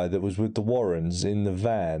young guy that was with the Warrens in the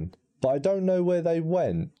van, but I don't know where they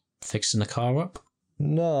went. Fixing the car up?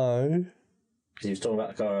 No. Because he was talking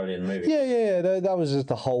about the car earlier in the movie. Yeah. That was just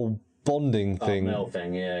the whole bonding thing. Mel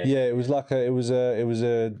thing, yeah. Yeah, it was like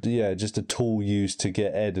just a tool used to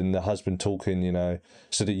get Ed and the husband talking,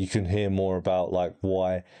 so that you can hear more about like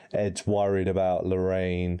why Ed's worried about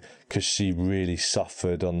Lorraine because she really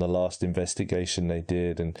suffered on the last investigation they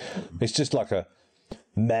did, and it's just like a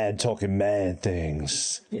man talking man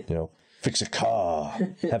things, fix a car,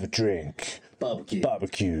 have a drink.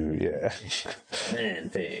 Barbecue, yeah.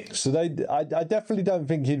 Man thing. So I definitely don't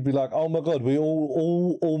think he'd be like, oh my god, we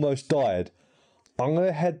all almost died. I'm going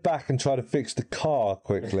to head back and try to fix the car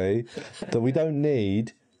quickly that we don't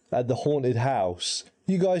need at the haunted house.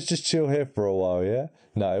 You guys just chill here for a while, yeah?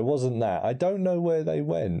 No, it wasn't that. I don't know where they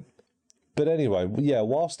went. But anyway,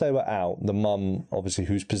 whilst they were out, the mum, obviously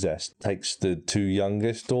who's possessed, takes the two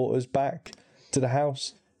youngest daughters back to the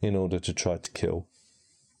house in order to try to kill.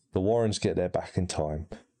 The Warrens get there back in time.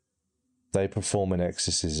 They perform an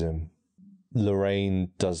exorcism.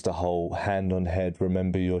 Lorraine does the whole hand on head,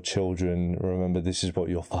 remember your children, remember this is what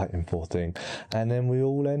you're fighting for thing. And then we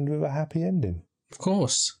all end with a happy ending. Of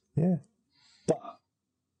course. Yeah. But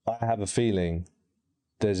I have a feeling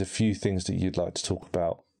there's a few things that you'd like to talk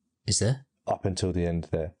about. Is there? Up until the end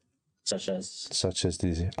there. Such as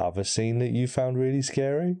the other scene that you found really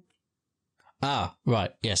scary? Ah,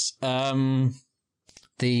 right, yes.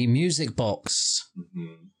 The music box.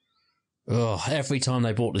 Oh, every time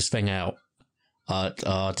they brought this thing out,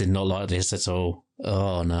 I did not like this at all.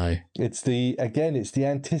 Oh no! It's the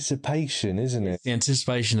anticipation, isn't it? The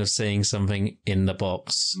anticipation of seeing something in the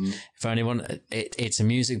box. For anyone, it's a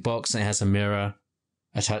music box and it has a mirror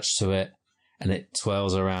attached to it, and it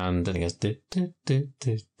twirls around and it goes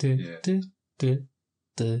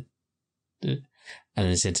and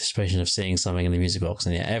it's anticipation of seeing something in the music box.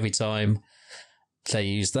 And every time they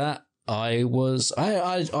use that, I was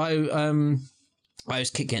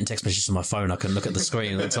getting text messages on my phone. I couldn't look at the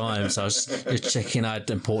screen at the time, so I was just checking out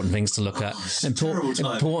important things to look at. Important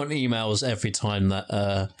emails every time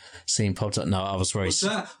that scene popped up. No, I was very. What's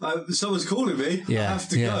that? Someone's calling me. Yeah, I have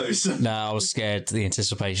to go. No, I was scared. The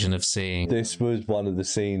anticipation of seeing. This was one of the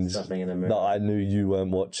scenes that I knew you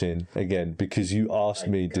weren't watching again because you asked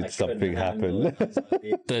me, did something happen?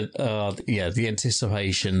 The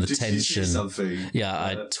anticipation, the tension. You see something?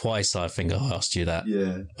 Yeah, twice I think I asked you that.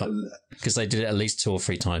 Yeah, because they did it at least 2 or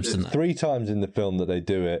 3 times, didn't they? 3 times in the film that they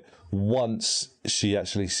do it. Once she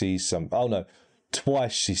actually sees some. Oh no,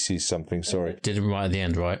 twice she sees something. Sorry. Did it right at the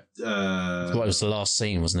end, right? Uh, What, it was the last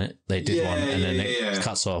scene, wasn't it? They did one, and then it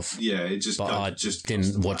cuts off. yeah, it just. But I just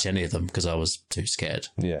didn't watch any of them because I was too scared.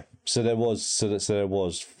 Yeah. So there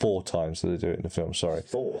was 4 times that they do it in the film. Sorry.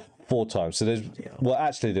 4 times. So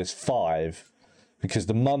there's 5 because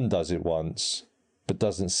the mum does it once but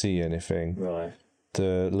doesn't see anything. Right.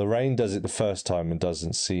 The Lorraine does it the first time and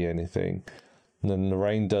doesn't see anything. And then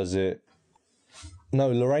Lorraine does it. No,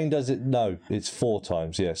 Lorraine does it. No, it's 4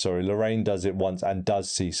 times. Yeah, sorry. Lorraine does it once and does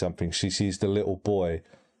see something. She sees the little boy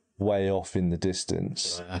way off in the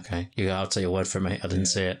distance. Right, okay, I'll take your word for it, mate. I didn't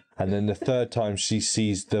see it. And then the 3rd time she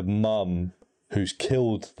sees the mum who's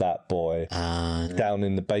killed that boy down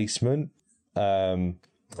in the basement.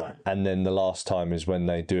 Right. And then the last time is when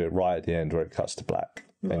they do it right at the end where it cuts to black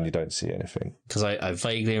and you don't see anything. Because I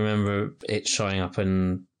vaguely remember it showing up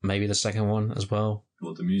in maybe the second one as well.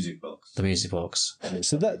 What, the music box? The music box.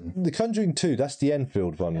 So that the Conjuring 2, that's the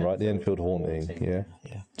Enfield one, right? The Enfield haunting, yeah.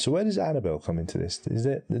 So where does Annabelle come into this? Does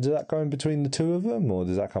that go in between the 2 of them, or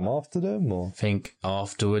does that come after them, or? I think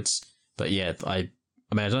afterwards. But yeah, I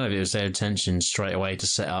mean, I don't know if it was their intention straight away to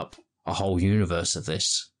set up a whole universe of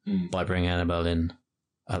this by bringing Annabelle in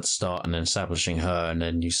at the start and then establishing her, and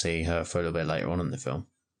then you see her for a little bit later on in the film.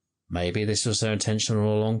 Maybe this was their intention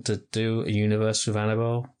all along to do a universe with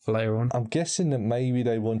Annabelle for later on. I'm guessing that maybe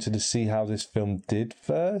they wanted to see how this film did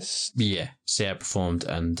first. Yeah, see how it performed,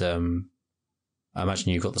 and I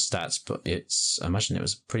imagine you got the stats, but I imagine it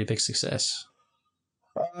was a pretty big success.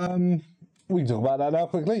 We can talk about that now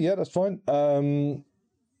quickly. Yeah, that's fine.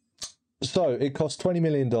 So it cost $20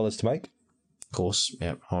 million to make. Of course,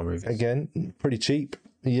 yeah, horror movie. Again, pretty cheap.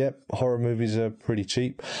 Yep, horror movies are pretty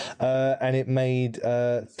cheap. And it made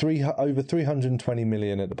over 320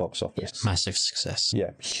 million at the box office. Massive success.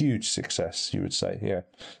 Yeah, huge success, you would say. Yeah.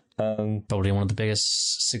 Probably one of the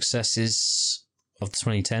biggest successes of the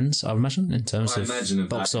 2010s, I would imagine, in terms of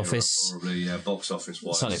box office. Probably, yeah, box office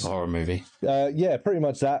wise. Certainly for horror movie. Yeah, pretty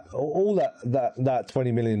much that. All that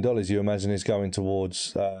 $20 million you imagine is going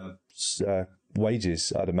towards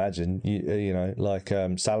wages, I'd imagine. You know, like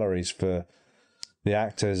salaries for the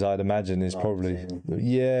actors, I'd imagine, is probably...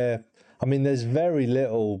 Yeah. I mean, there's very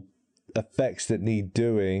little effects that need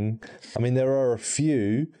doing. I mean, there are a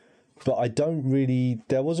few, but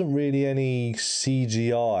there wasn't really any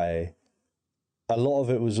CGI. A lot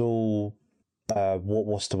of it was all...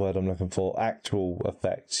 what's the word I'm looking for? Actual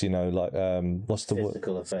effects, you know, like... what's the word?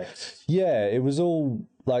 Physical effects. Yeah, it was all,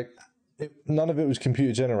 like... none of it was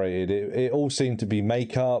computer generated. It all seemed to be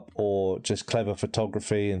makeup or just clever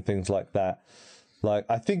photography and things like that. Like,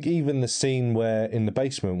 I think even the scene where in the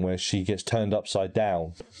basement where she gets turned upside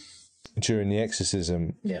down during the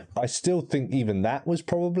exorcism, I still think even that was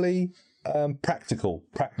probably practical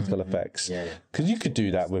effects. Yeah. Because you could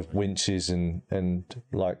do that with winches and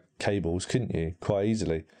like cables, couldn't you? Quite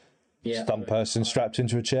easily. Yeah. Stunt person strapped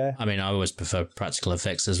into a chair. I mean, I always prefer practical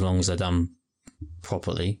effects as long as they're done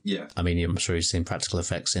properly. Yeah. I mean, I'm sure you've seen practical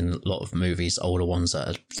effects in a lot of movies, older ones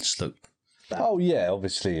that just look... Oh yeah,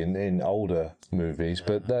 obviously in older movies,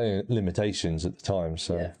 but there are limitations at the time.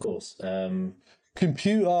 So yeah, of course.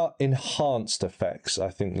 Computer enhanced effects, I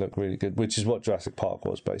think, look really good, which is what Jurassic Park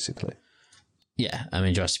was basically. Yeah, I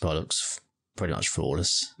mean Jurassic Park looks pretty much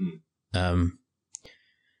flawless.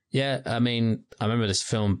 Yeah, I mean, I remember this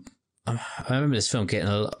film getting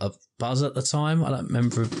a buzz at the time. I don't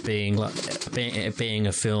remember it being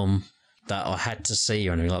a film that I had to see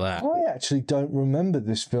or anything like that. I actually don't remember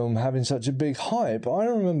this film having such a big hype. I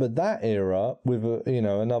remember that era with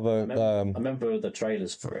another. I remember the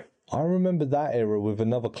trailers for it. I remember that era with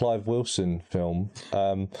another Clive Wilson film.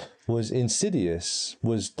 Was Insidious?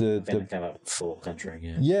 Was I think it came out before Conjuring?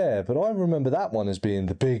 Yeah. Yeah, but I remember that one as being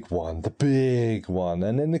the big one,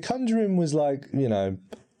 and then the Conjuring was like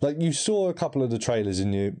you saw a couple of the trailers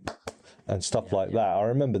and stuff like that. I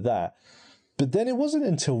remember that. But then it wasn't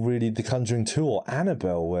until really The Conjuring 2 or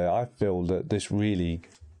Annabelle where I feel that this really...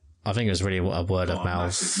 I think it was really a word of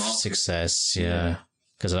mouth success, yeah.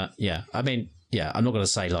 Because, I'm not going to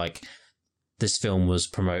say, like, this film was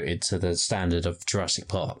promoted to the standard of Jurassic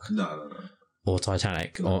Park. No. Or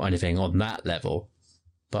Titanic or anything on that level.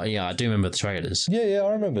 But, yeah, I do remember the trailers. Yeah,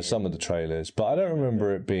 I remember some of the trailers, but I don't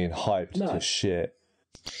remember it being hyped to shit.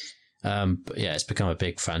 But, yeah, it's become a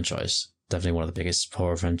big franchise. Definitely one of the biggest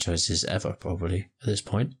horror franchises ever, probably at this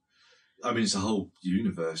point. I mean, it's a whole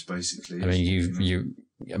universe, basically. I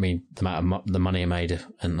mean, the amount of the money it made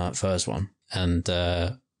in that first one, and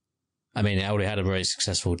I mean, it already had a very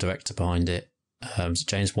successful director behind it.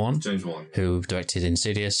 James Wan, who directed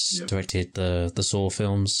Insidious, directed the Saw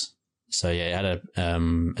films. So yeah, it had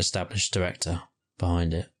a established director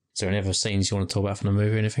behind it. Is there any other scenes you want to talk about from the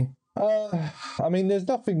movie or anything? I mean, there's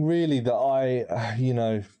nothing really that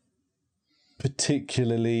I,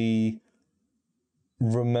 particularly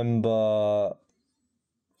remember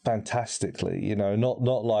fantastically. Not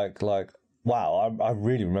like wow, I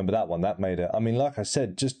really remember that one. That made it. I mean, like I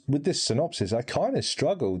said, just with this synopsis, I kind of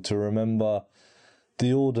struggled to remember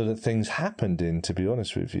the order that things happened in, to be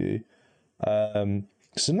honest with you.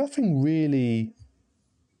 So nothing really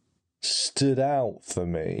stood out for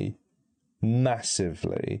me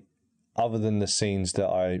massively, other than the scenes that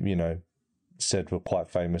I, said were quite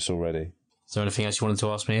famous already. Is there anything else you wanted to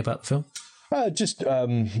ask me about the film? Just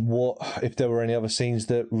what if there were any other scenes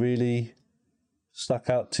that really stuck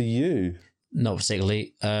out to you? Not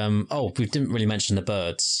particularly. We didn't really mention the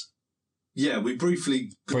birds. Yeah, we briefly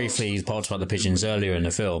talked about the pigeons earlier in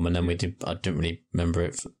the film, and then I didn't really remember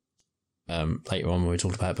it later on when we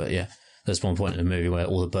talked about it, but yeah. There's one point in the movie where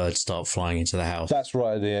all the birds start flying into the house. That's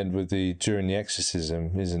right at the end during the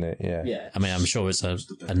exorcism, isn't it? Yeah. Yeah. I mean, I'm sure it's a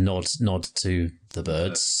nod to the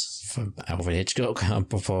birds from Alfred Hitchcock,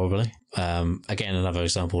 probably. Again, another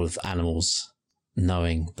example of animals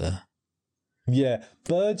knowing the... Yeah,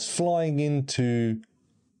 birds flying into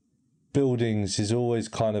buildings is always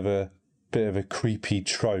kind of a bit of a creepy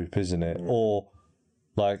trope, isn't it? Or,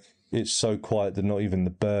 like... It's so quiet that not even the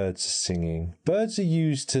birds are singing. Birds are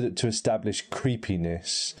used to establish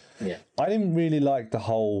creepiness. Yeah. I didn't really like the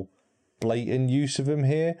whole blatant use of them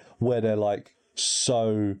here, where they're like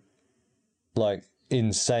so like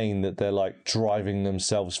insane that they're like driving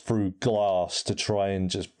themselves through glass to try and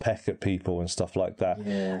just peck at people and stuff like that.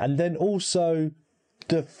 Yeah. And then also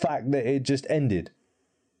the fact that it just ended.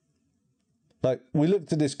 Like, we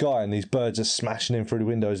looked at this guy and these birds are smashing in through the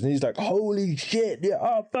windows and he's like, holy shit, yeah,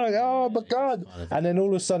 oh my God. And then all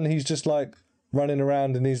of a sudden he's just like running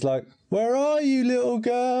around and he's like, where are you, little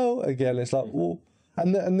girl? Again, it's like, oh.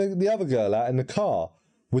 And the other girl out in the car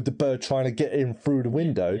with the bird trying to get in through the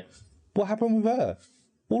window, what happened with her?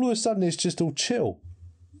 All of a sudden it's just all chill.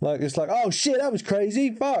 Like, it's like, oh shit, that was crazy.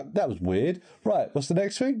 Fuck, that was weird. Right, what's the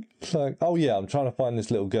next thing? It's like, oh yeah, I'm trying to find this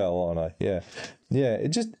little girl, aren't I? Yeah. Yeah, it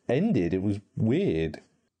just ended. It was weird.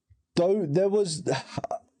 Though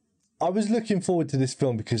I was looking forward to this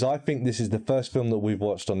film because I think this is the first film that we've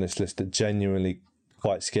watched on this list that genuinely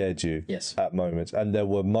quite scared you at moments. And there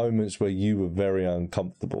were moments where you were very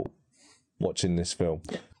uncomfortable watching this film.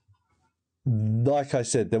 Yeah. Like I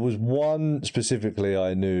said, there was one specifically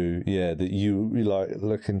I knew, that you like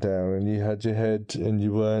looking down and you had your head and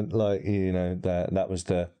you weren't like, that was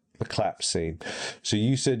the clap scene. So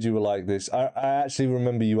you said you were like this. I actually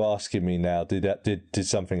remember you asking me now, did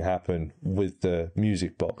something happen with the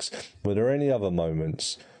music box? Were there any other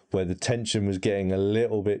moments where the tension was getting a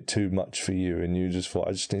little bit too much for you and you just thought,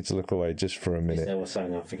 I just need to look away just for a minute? Is there was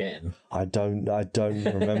something I'm forgetting? I don't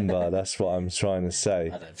remember. That's what I'm trying to say.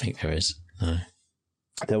 I don't think there is. No.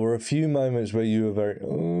 There were a few moments where you were very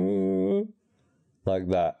like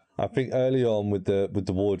that. I think early on with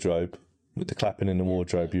the wardrobe, with the clapping in the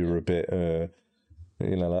wardrobe, you were a bit, like,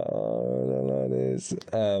 oh, I don't like this.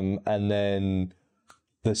 And then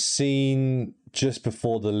the scene just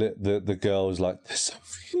before the girl's like, there's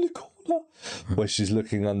something in the corner, where she's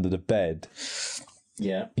looking under the bed.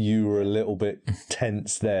 Yeah. You were a little bit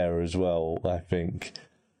tense there as well, I think.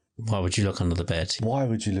 Why would you look under the bed? Why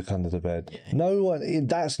would you look under the bed? Yeah. No one.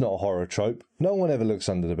 That's not a horror trope. No one ever looks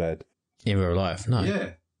under the bed. In real life, no.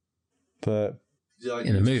 Yeah. But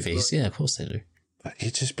in the movies, yeah, of course they do.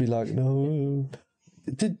 You'd just be like, no.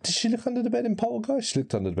 Did she look under the bed in Poltergeist? She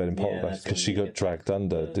looked under the bed in Poltergeist because she got dragged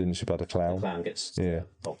under, didn't she, by the clown? The clown gets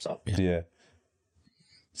pops up. Yeah.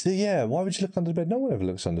 So yeah, why would you look under the bed? No one ever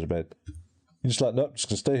looks under the bed. You're just like, nope, just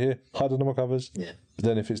gonna stay here, hide under my covers. Yeah. But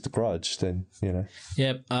then if it's The Grudge, then Yeah.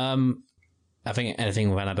 I think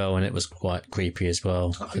anything with Annabelle in it was quite creepy as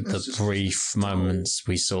well. The brief moments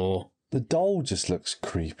we saw. The doll just looks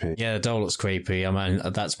creepy. Yeah, the doll looks creepy. I mean,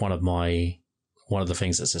 that's one of the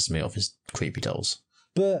things that sets me off is creepy dolls.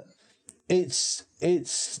 But it's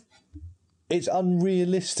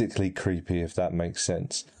unrealistically creepy, if that makes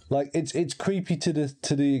sense. Like it's creepy to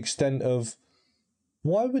the extent of,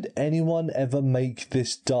 why would anyone ever make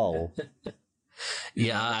this doll?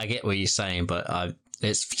 Yeah, I get what you're saying, but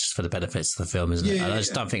it's just for the benefits of the film, isn't it? I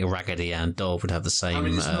just don't think a Raggedy Ann doll would have the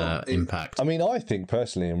same impact. I mean, I think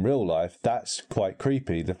personally in real life, that's quite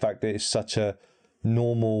creepy. The fact that it's such a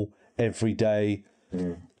normal, everyday,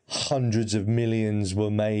 hundreds of millions were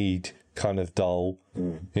made kind of doll,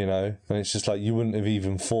 and it's just like you wouldn't have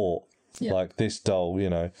even thought like this doll,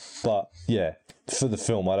 But yeah, for the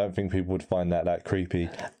film, I don't think people would find that creepy,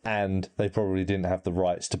 and they probably didn't have the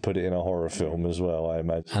rights to put it in a horror film as well, I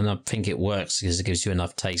imagine. And I think it works because it gives you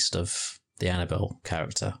enough taste of the Annabelle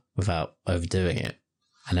character without overdoing it.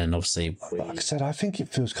 And then obviously, Like I said, I think it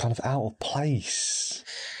feels kind of out of place.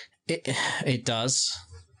 it does.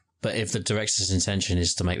 But if the director's intention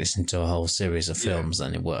is to make this into a whole series of films,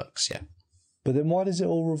 then it works, yeah. But then why does it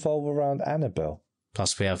all revolve around Annabelle?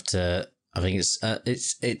 Plus, we have to. I think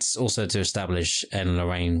it's also to establish Ed and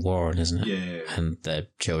Lorraine Warren, isn't it? Yeah. And their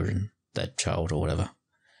children, their child or whatever,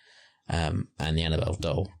 and the Annabelle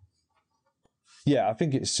doll. Yeah, I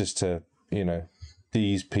think it's just to,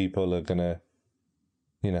 these people are gonna,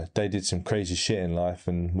 they did some crazy shit in life,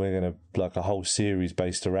 and we're gonna like a whole series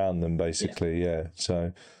based around them, basically. Yeah.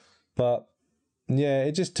 So, but yeah,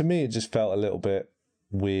 to me, it just felt a little bit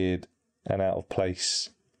weird and out of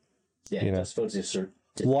place. Yeah, it does feel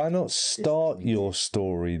Why not start your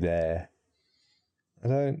story there? I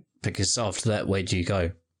don't. Because after that, where do you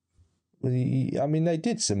go? I mean,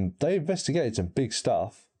 they investigated some big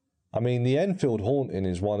stuff. I mean, the Enfield haunting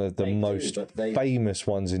is one of the most famous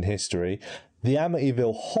ones in history. The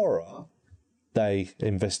Amityville horror, they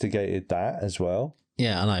investigated that as well.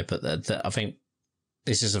 Yeah, I know, but I think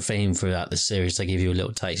this is a theme throughout the series. They give you a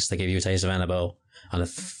little taste. They give you a taste of Annabelle, and I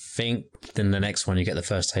think then the next one you get the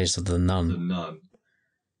first taste of the Nun. The Nun.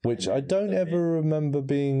 Which I don't ever remember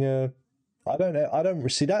being I don't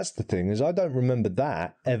see, that's the thing, is I don't remember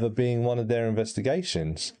that ever being one of their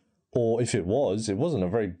investigations. Or if it wasn't a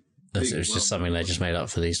very It was just something they just made up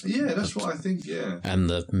for these. Yeah, that's what I think, yeah. And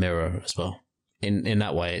the Mirror as well. In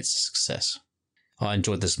that way, it's a success. I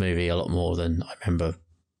enjoyed this movie a lot more than I remember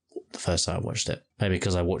the first time I watched it. Maybe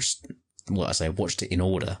because I watched it in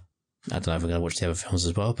order. I don't know if I'm going to watch the other films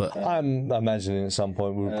as well, but I'm imagining at some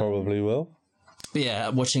point we probably will. But yeah,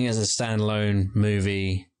 watching it as a standalone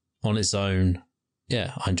movie on its own,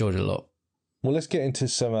 yeah, I enjoyed it a lot. Well, let's get into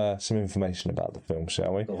some information about the film,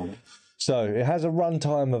 shall we? So it has a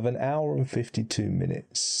runtime of 1 hour and 52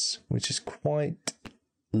 minutes, which is quite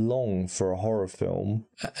long for a horror film.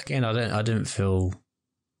 Again, I didn't feel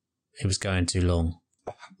it was going too long.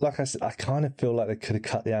 Like I said, I kind of feel like they could have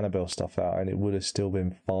cut the Annabelle stuff out and it would have still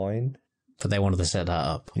been fine. But they wanted to set that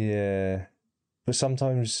up. Yeah. But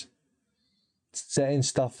sometimes setting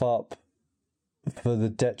stuff up for the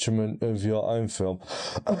detriment of your own film,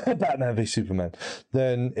 Batman v Superman,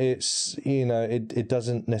 then it's, it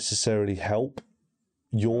doesn't necessarily help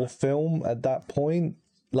your film at that point.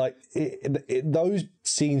 Like, those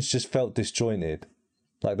scenes just felt disjointed.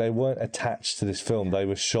 Like, they weren't attached to this film. They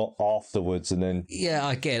were shot afterwards, and then... Yeah,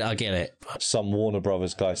 I get it. Some Warner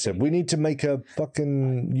Brothers guy said, we need to make a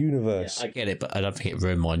fucking universe. Yeah, I get it, but I don't think it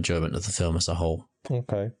ruined my enjoyment of the film as a whole.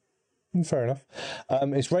 Okay. Fair enough.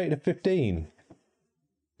 It's rated at 15.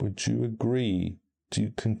 Would you agree? Do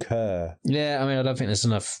you concur? Yeah, I mean, I don't think there's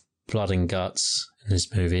enough blood and guts in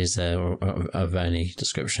this movie, is there, of any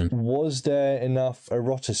description? Was there enough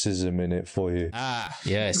eroticism in it for you? Ah,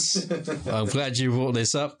 yes. I'm glad you brought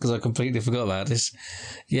this up because I completely forgot about this.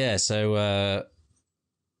 Yeah, so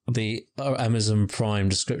the Amazon Prime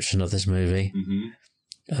description of this movie,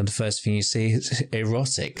 and the first thing you see is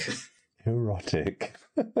erotic. Erotic.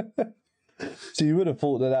 So you would have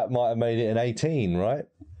thought that might have made it an 18, right?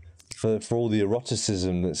 For all the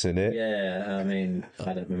eroticism that's in it. Yeah, I mean,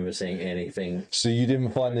 I don't remember seeing anything. So you didn't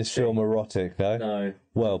find this film erotic, no? No.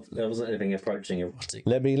 Well, there wasn't anything approaching erotic.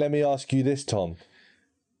 Let me ask you this, Tom.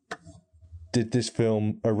 Did this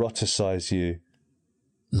film eroticize you?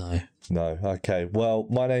 No. No. Okay. Well,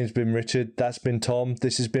 my name's been Richard. That's been Tom.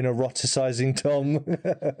 This has been eroticizing Tom.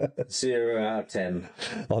 0 out of 10.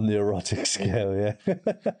 On the erotic scale, yeah.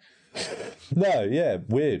 No, yeah,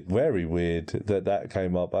 weird, very weird that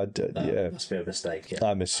came up. Yeah, must be a mistake. Yeah.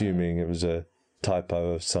 I'm assuming it was a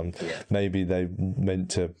typo of some. Yeah. Maybe they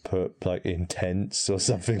meant to put like intense or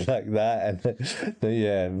something like that, and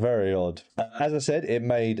yeah, very odd. As I said, it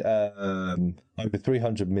made over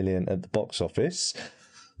 300 million at the box office.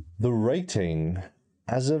 The rating,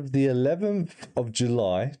 as of the 11th of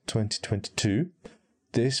July 2022,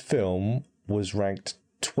 this film was ranked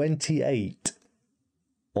 28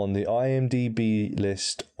 on the IMDb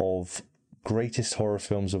list of greatest horror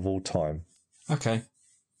films of all time. Okay.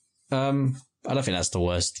 I don't think that's the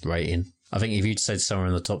worst rating. I think if you'd said somewhere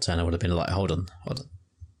in the top 10, I would have been like, hold on.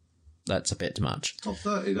 That's a bit too much. Top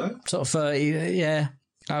 30, though? Top 30, yeah.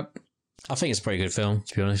 I think it's a pretty good film,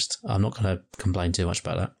 to be honest. I'm not going to complain too much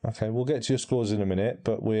about that. Okay, we'll get to your scores in a minute,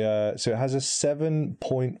 but so it has a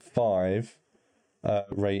 7.5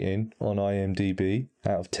 rating on IMDb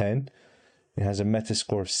out of 10. It has a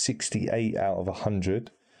Metascore of 68 out of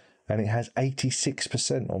 100, and it has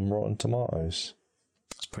 86% on Rotten Tomatoes.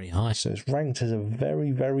 That's pretty high. So it's ranked as a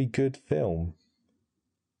very, very good film.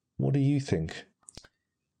 What do you think?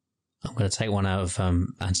 I'm going to take one out of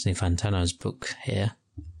Anthony Fantano's book here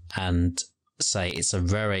and say it's a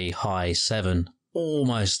very high 7,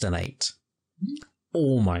 almost an 8.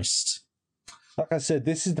 Almost. Like I said,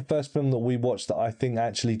 this is the first film that we watched that I think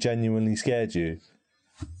actually genuinely scared you.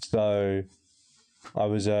 So I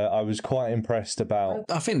was quite impressed about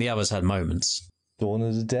I think the others had moments. Dawn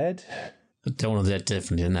of the Dead. Dawn of the Dead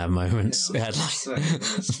definitely didn't have moments. Yeah, It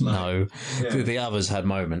had no. Yeah. The others had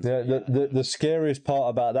moments. Yeah, the scariest part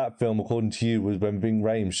about that film, according to you, was when Ving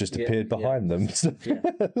Rhames just appeared behind them. So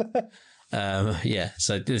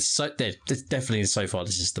this definitely so far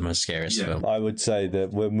this is the most scariest film. I would say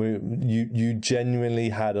that when you genuinely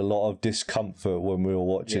had a lot of discomfort when we were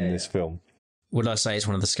watching this film. Would I say it's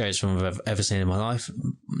one of the scariest films I've ever seen in my life?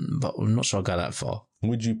 But I'm not sure I'll go that far.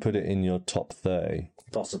 Would you put it in your top 30?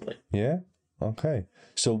 Possibly. Yeah. Okay.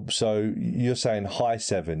 So you're saying high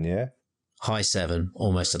 7, yeah? High 7,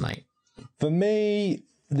 almost an 8. For me,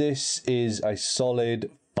 this is a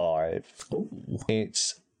solid 5.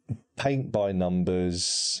 It's paint by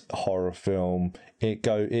numbers horror film.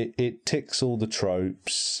 It ticks all the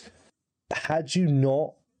tropes. Had you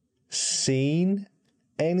not seen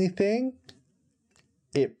anything,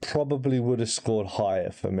 it probably would have scored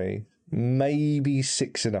higher for me. Maybe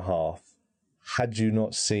 6.5. Had you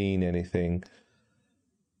not seen anything.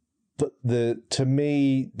 But to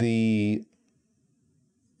me, the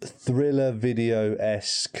thriller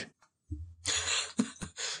video-esque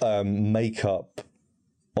makeup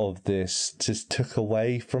of this just took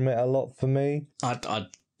away from it a lot for me.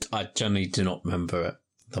 I generally do not remember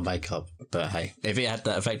the makeup, but hey, if it had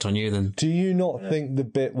that effect on you, then Do you not think the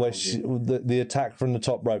bit where the attack from the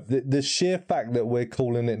top rope, the sheer fact that we're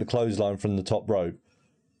calling it the clothesline from the top rope,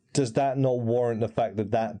 does that not warrant the fact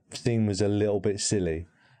that scene was a little bit silly?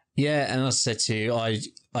 yeah. And I said to you, I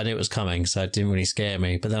knew it was coming, so it didn't really scare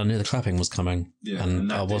me. But then I knew the clapping was coming, Yeah, and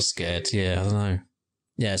and that I did was scared. Yeah, I don't know.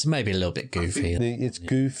 Yeah, it's maybe a little bit goofy. It's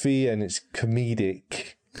goofy and it's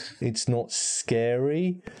comedic. It's not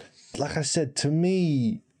scary. Like I said, to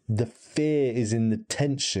me, the fear is in the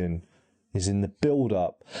tension, is in the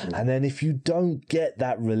build-up. And then if you don't get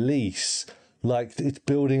that release, like it's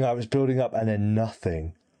building up, and then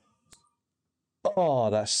nothing. Oh,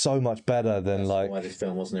 that's so much better than Why this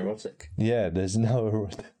film wasn't erotic. yeah, there's no...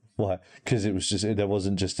 Why? Because there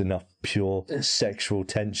wasn't just enough pure sexual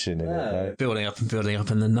tension in it. Right? Building up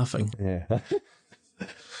and then nothing. Yeah.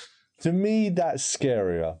 To me, that's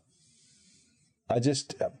scarier.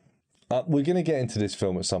 We're going to get into this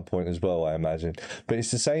film at some point as well, I imagine. But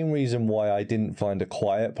it's the same reason why I didn't find A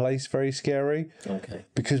Quiet Place very scary. Okay.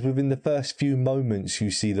 Because within the first few moments,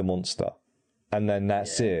 you see the monster. And then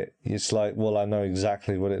that's it. It's like, well, I know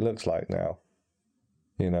exactly what it looks like now.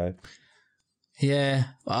 You know? Yeah,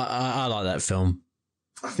 I like that film.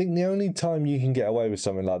 I think the only time you can get away with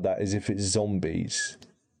something like that is if it's zombies.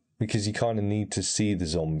 Because you kind of need to see the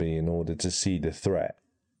zombie in order to see the threat,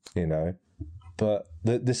 you know? But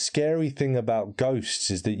the scary thing about ghosts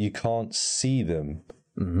is that you can't see them.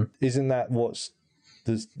 Mm-hmm. Isn't that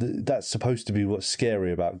that's supposed to be what's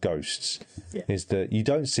scary about ghosts? Yeah. Is that you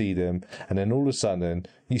don't see them, and then all of a sudden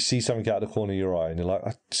you see something out of the corner of your eye, and you're like,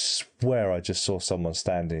 I swear I just saw someone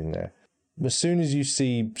standing there. As soon as you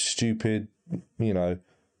see stupid, you know,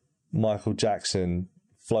 Michael Jackson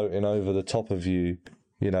floating over the top of you,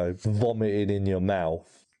 you know, vomited in your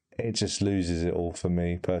mouth, it just loses it all for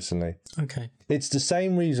me personally. Okay. It's the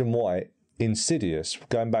same reason why Insidious,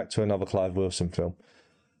 going back to another Clive Wilson film,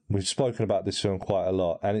 we've spoken about this film quite a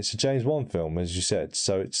lot, and it's a James Wan film, as you said,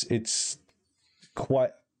 so it's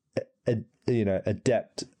quite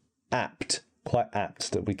apt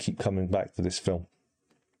that we keep coming back to this film.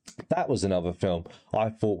 That was another film I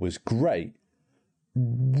thought was great,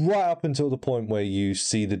 right up until the point where you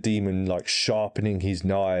see the demon like sharpening his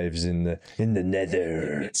knives in the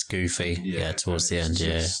nether. It's goofy, towards the end,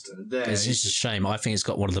 it's just a shame. I think it's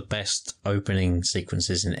got one of the best opening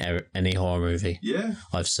sequences in any horror movie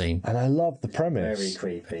I've seen. And I love the premise. Very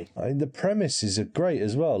creepy. I mean, the premise is great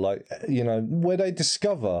as well. Like, you know, where they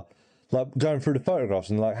discover, like, going through the photographs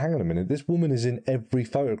and like, hang on a minute, this woman is in every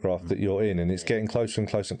photograph that you're in, and it's getting closer and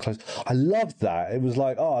closer and closer. I loved that. It was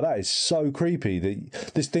like, oh, that is so creepy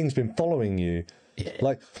that this thing's been following you. Yeah.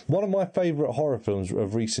 Like, one of my favourite horror films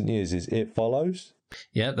of recent years is It Follows.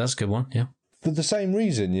 Yeah, that's a good one, yeah. For the same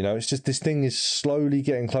reason, you know, it's just this thing is slowly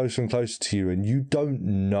getting closer and closer to you, and you don't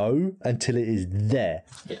know until it is there,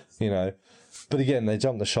 you know. But again, they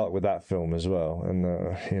jumped the shark with that film as well, and,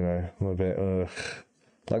 you know, I'm a bit,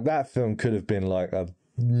 like, that film could have been like a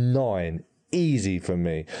 9. Easy for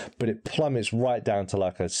me, but it plummets right down to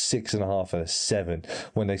like a 6.5 or a 7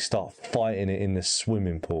 when they start fighting it in the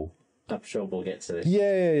swimming pool. I'm sure we'll get to this.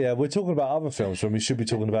 Yeah. We're talking about other films when we should be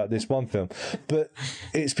talking about this one film. But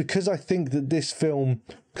it's because I think that this film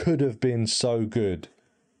could have been so good.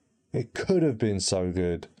 It could have been so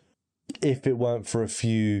good if it weren't for a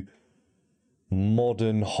few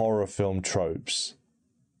modern horror film tropes.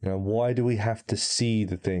 You know, why do we have to see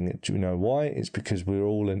the thing? Do you know why? It's because we're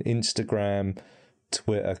all an Instagram,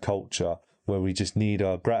 Twitter culture where we just need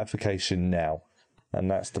our gratification now. And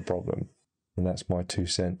that's the problem. And that's my 2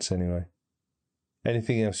 cents anyway.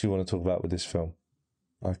 Anything else you want to talk about with this film?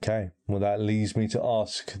 Okay. Well, that leads me to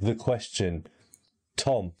ask the question.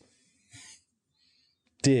 Tom,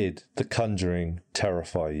 did The Conjuring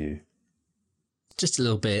terrify you? Just a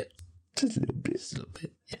little bit. Just a little bit. Just a little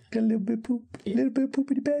bit. Yeah. Got a little bit of poop. A little bit of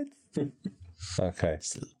poop in the bed. Okay.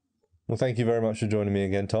 Well, thank you very much for joining me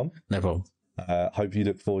again, Tom. No problem. Hope you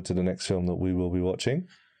look forward to the next film that we will be watching.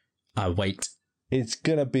 I wait. It's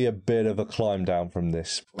going to be a bit of a climb down from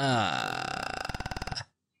this.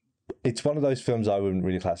 It's one of those films I wouldn't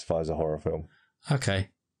really classify as a horror film. Okay.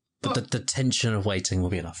 But the tension of waiting will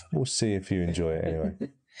be enough. We'll see if you enjoy it anyway.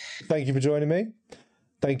 Thank you for joining me.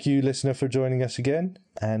 Thank you, listener, for joining us again.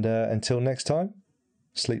 And until next time,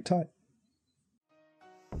 sleep tight.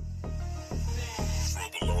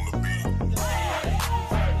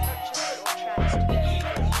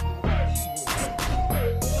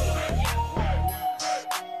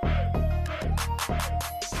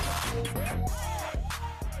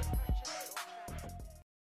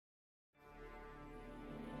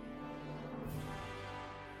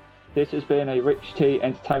 This has been a Rich T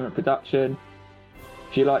Entertainment production.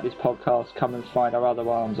 If you like this podcast, come and find our other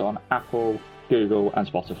ones on Apple, Google and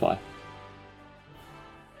Spotify.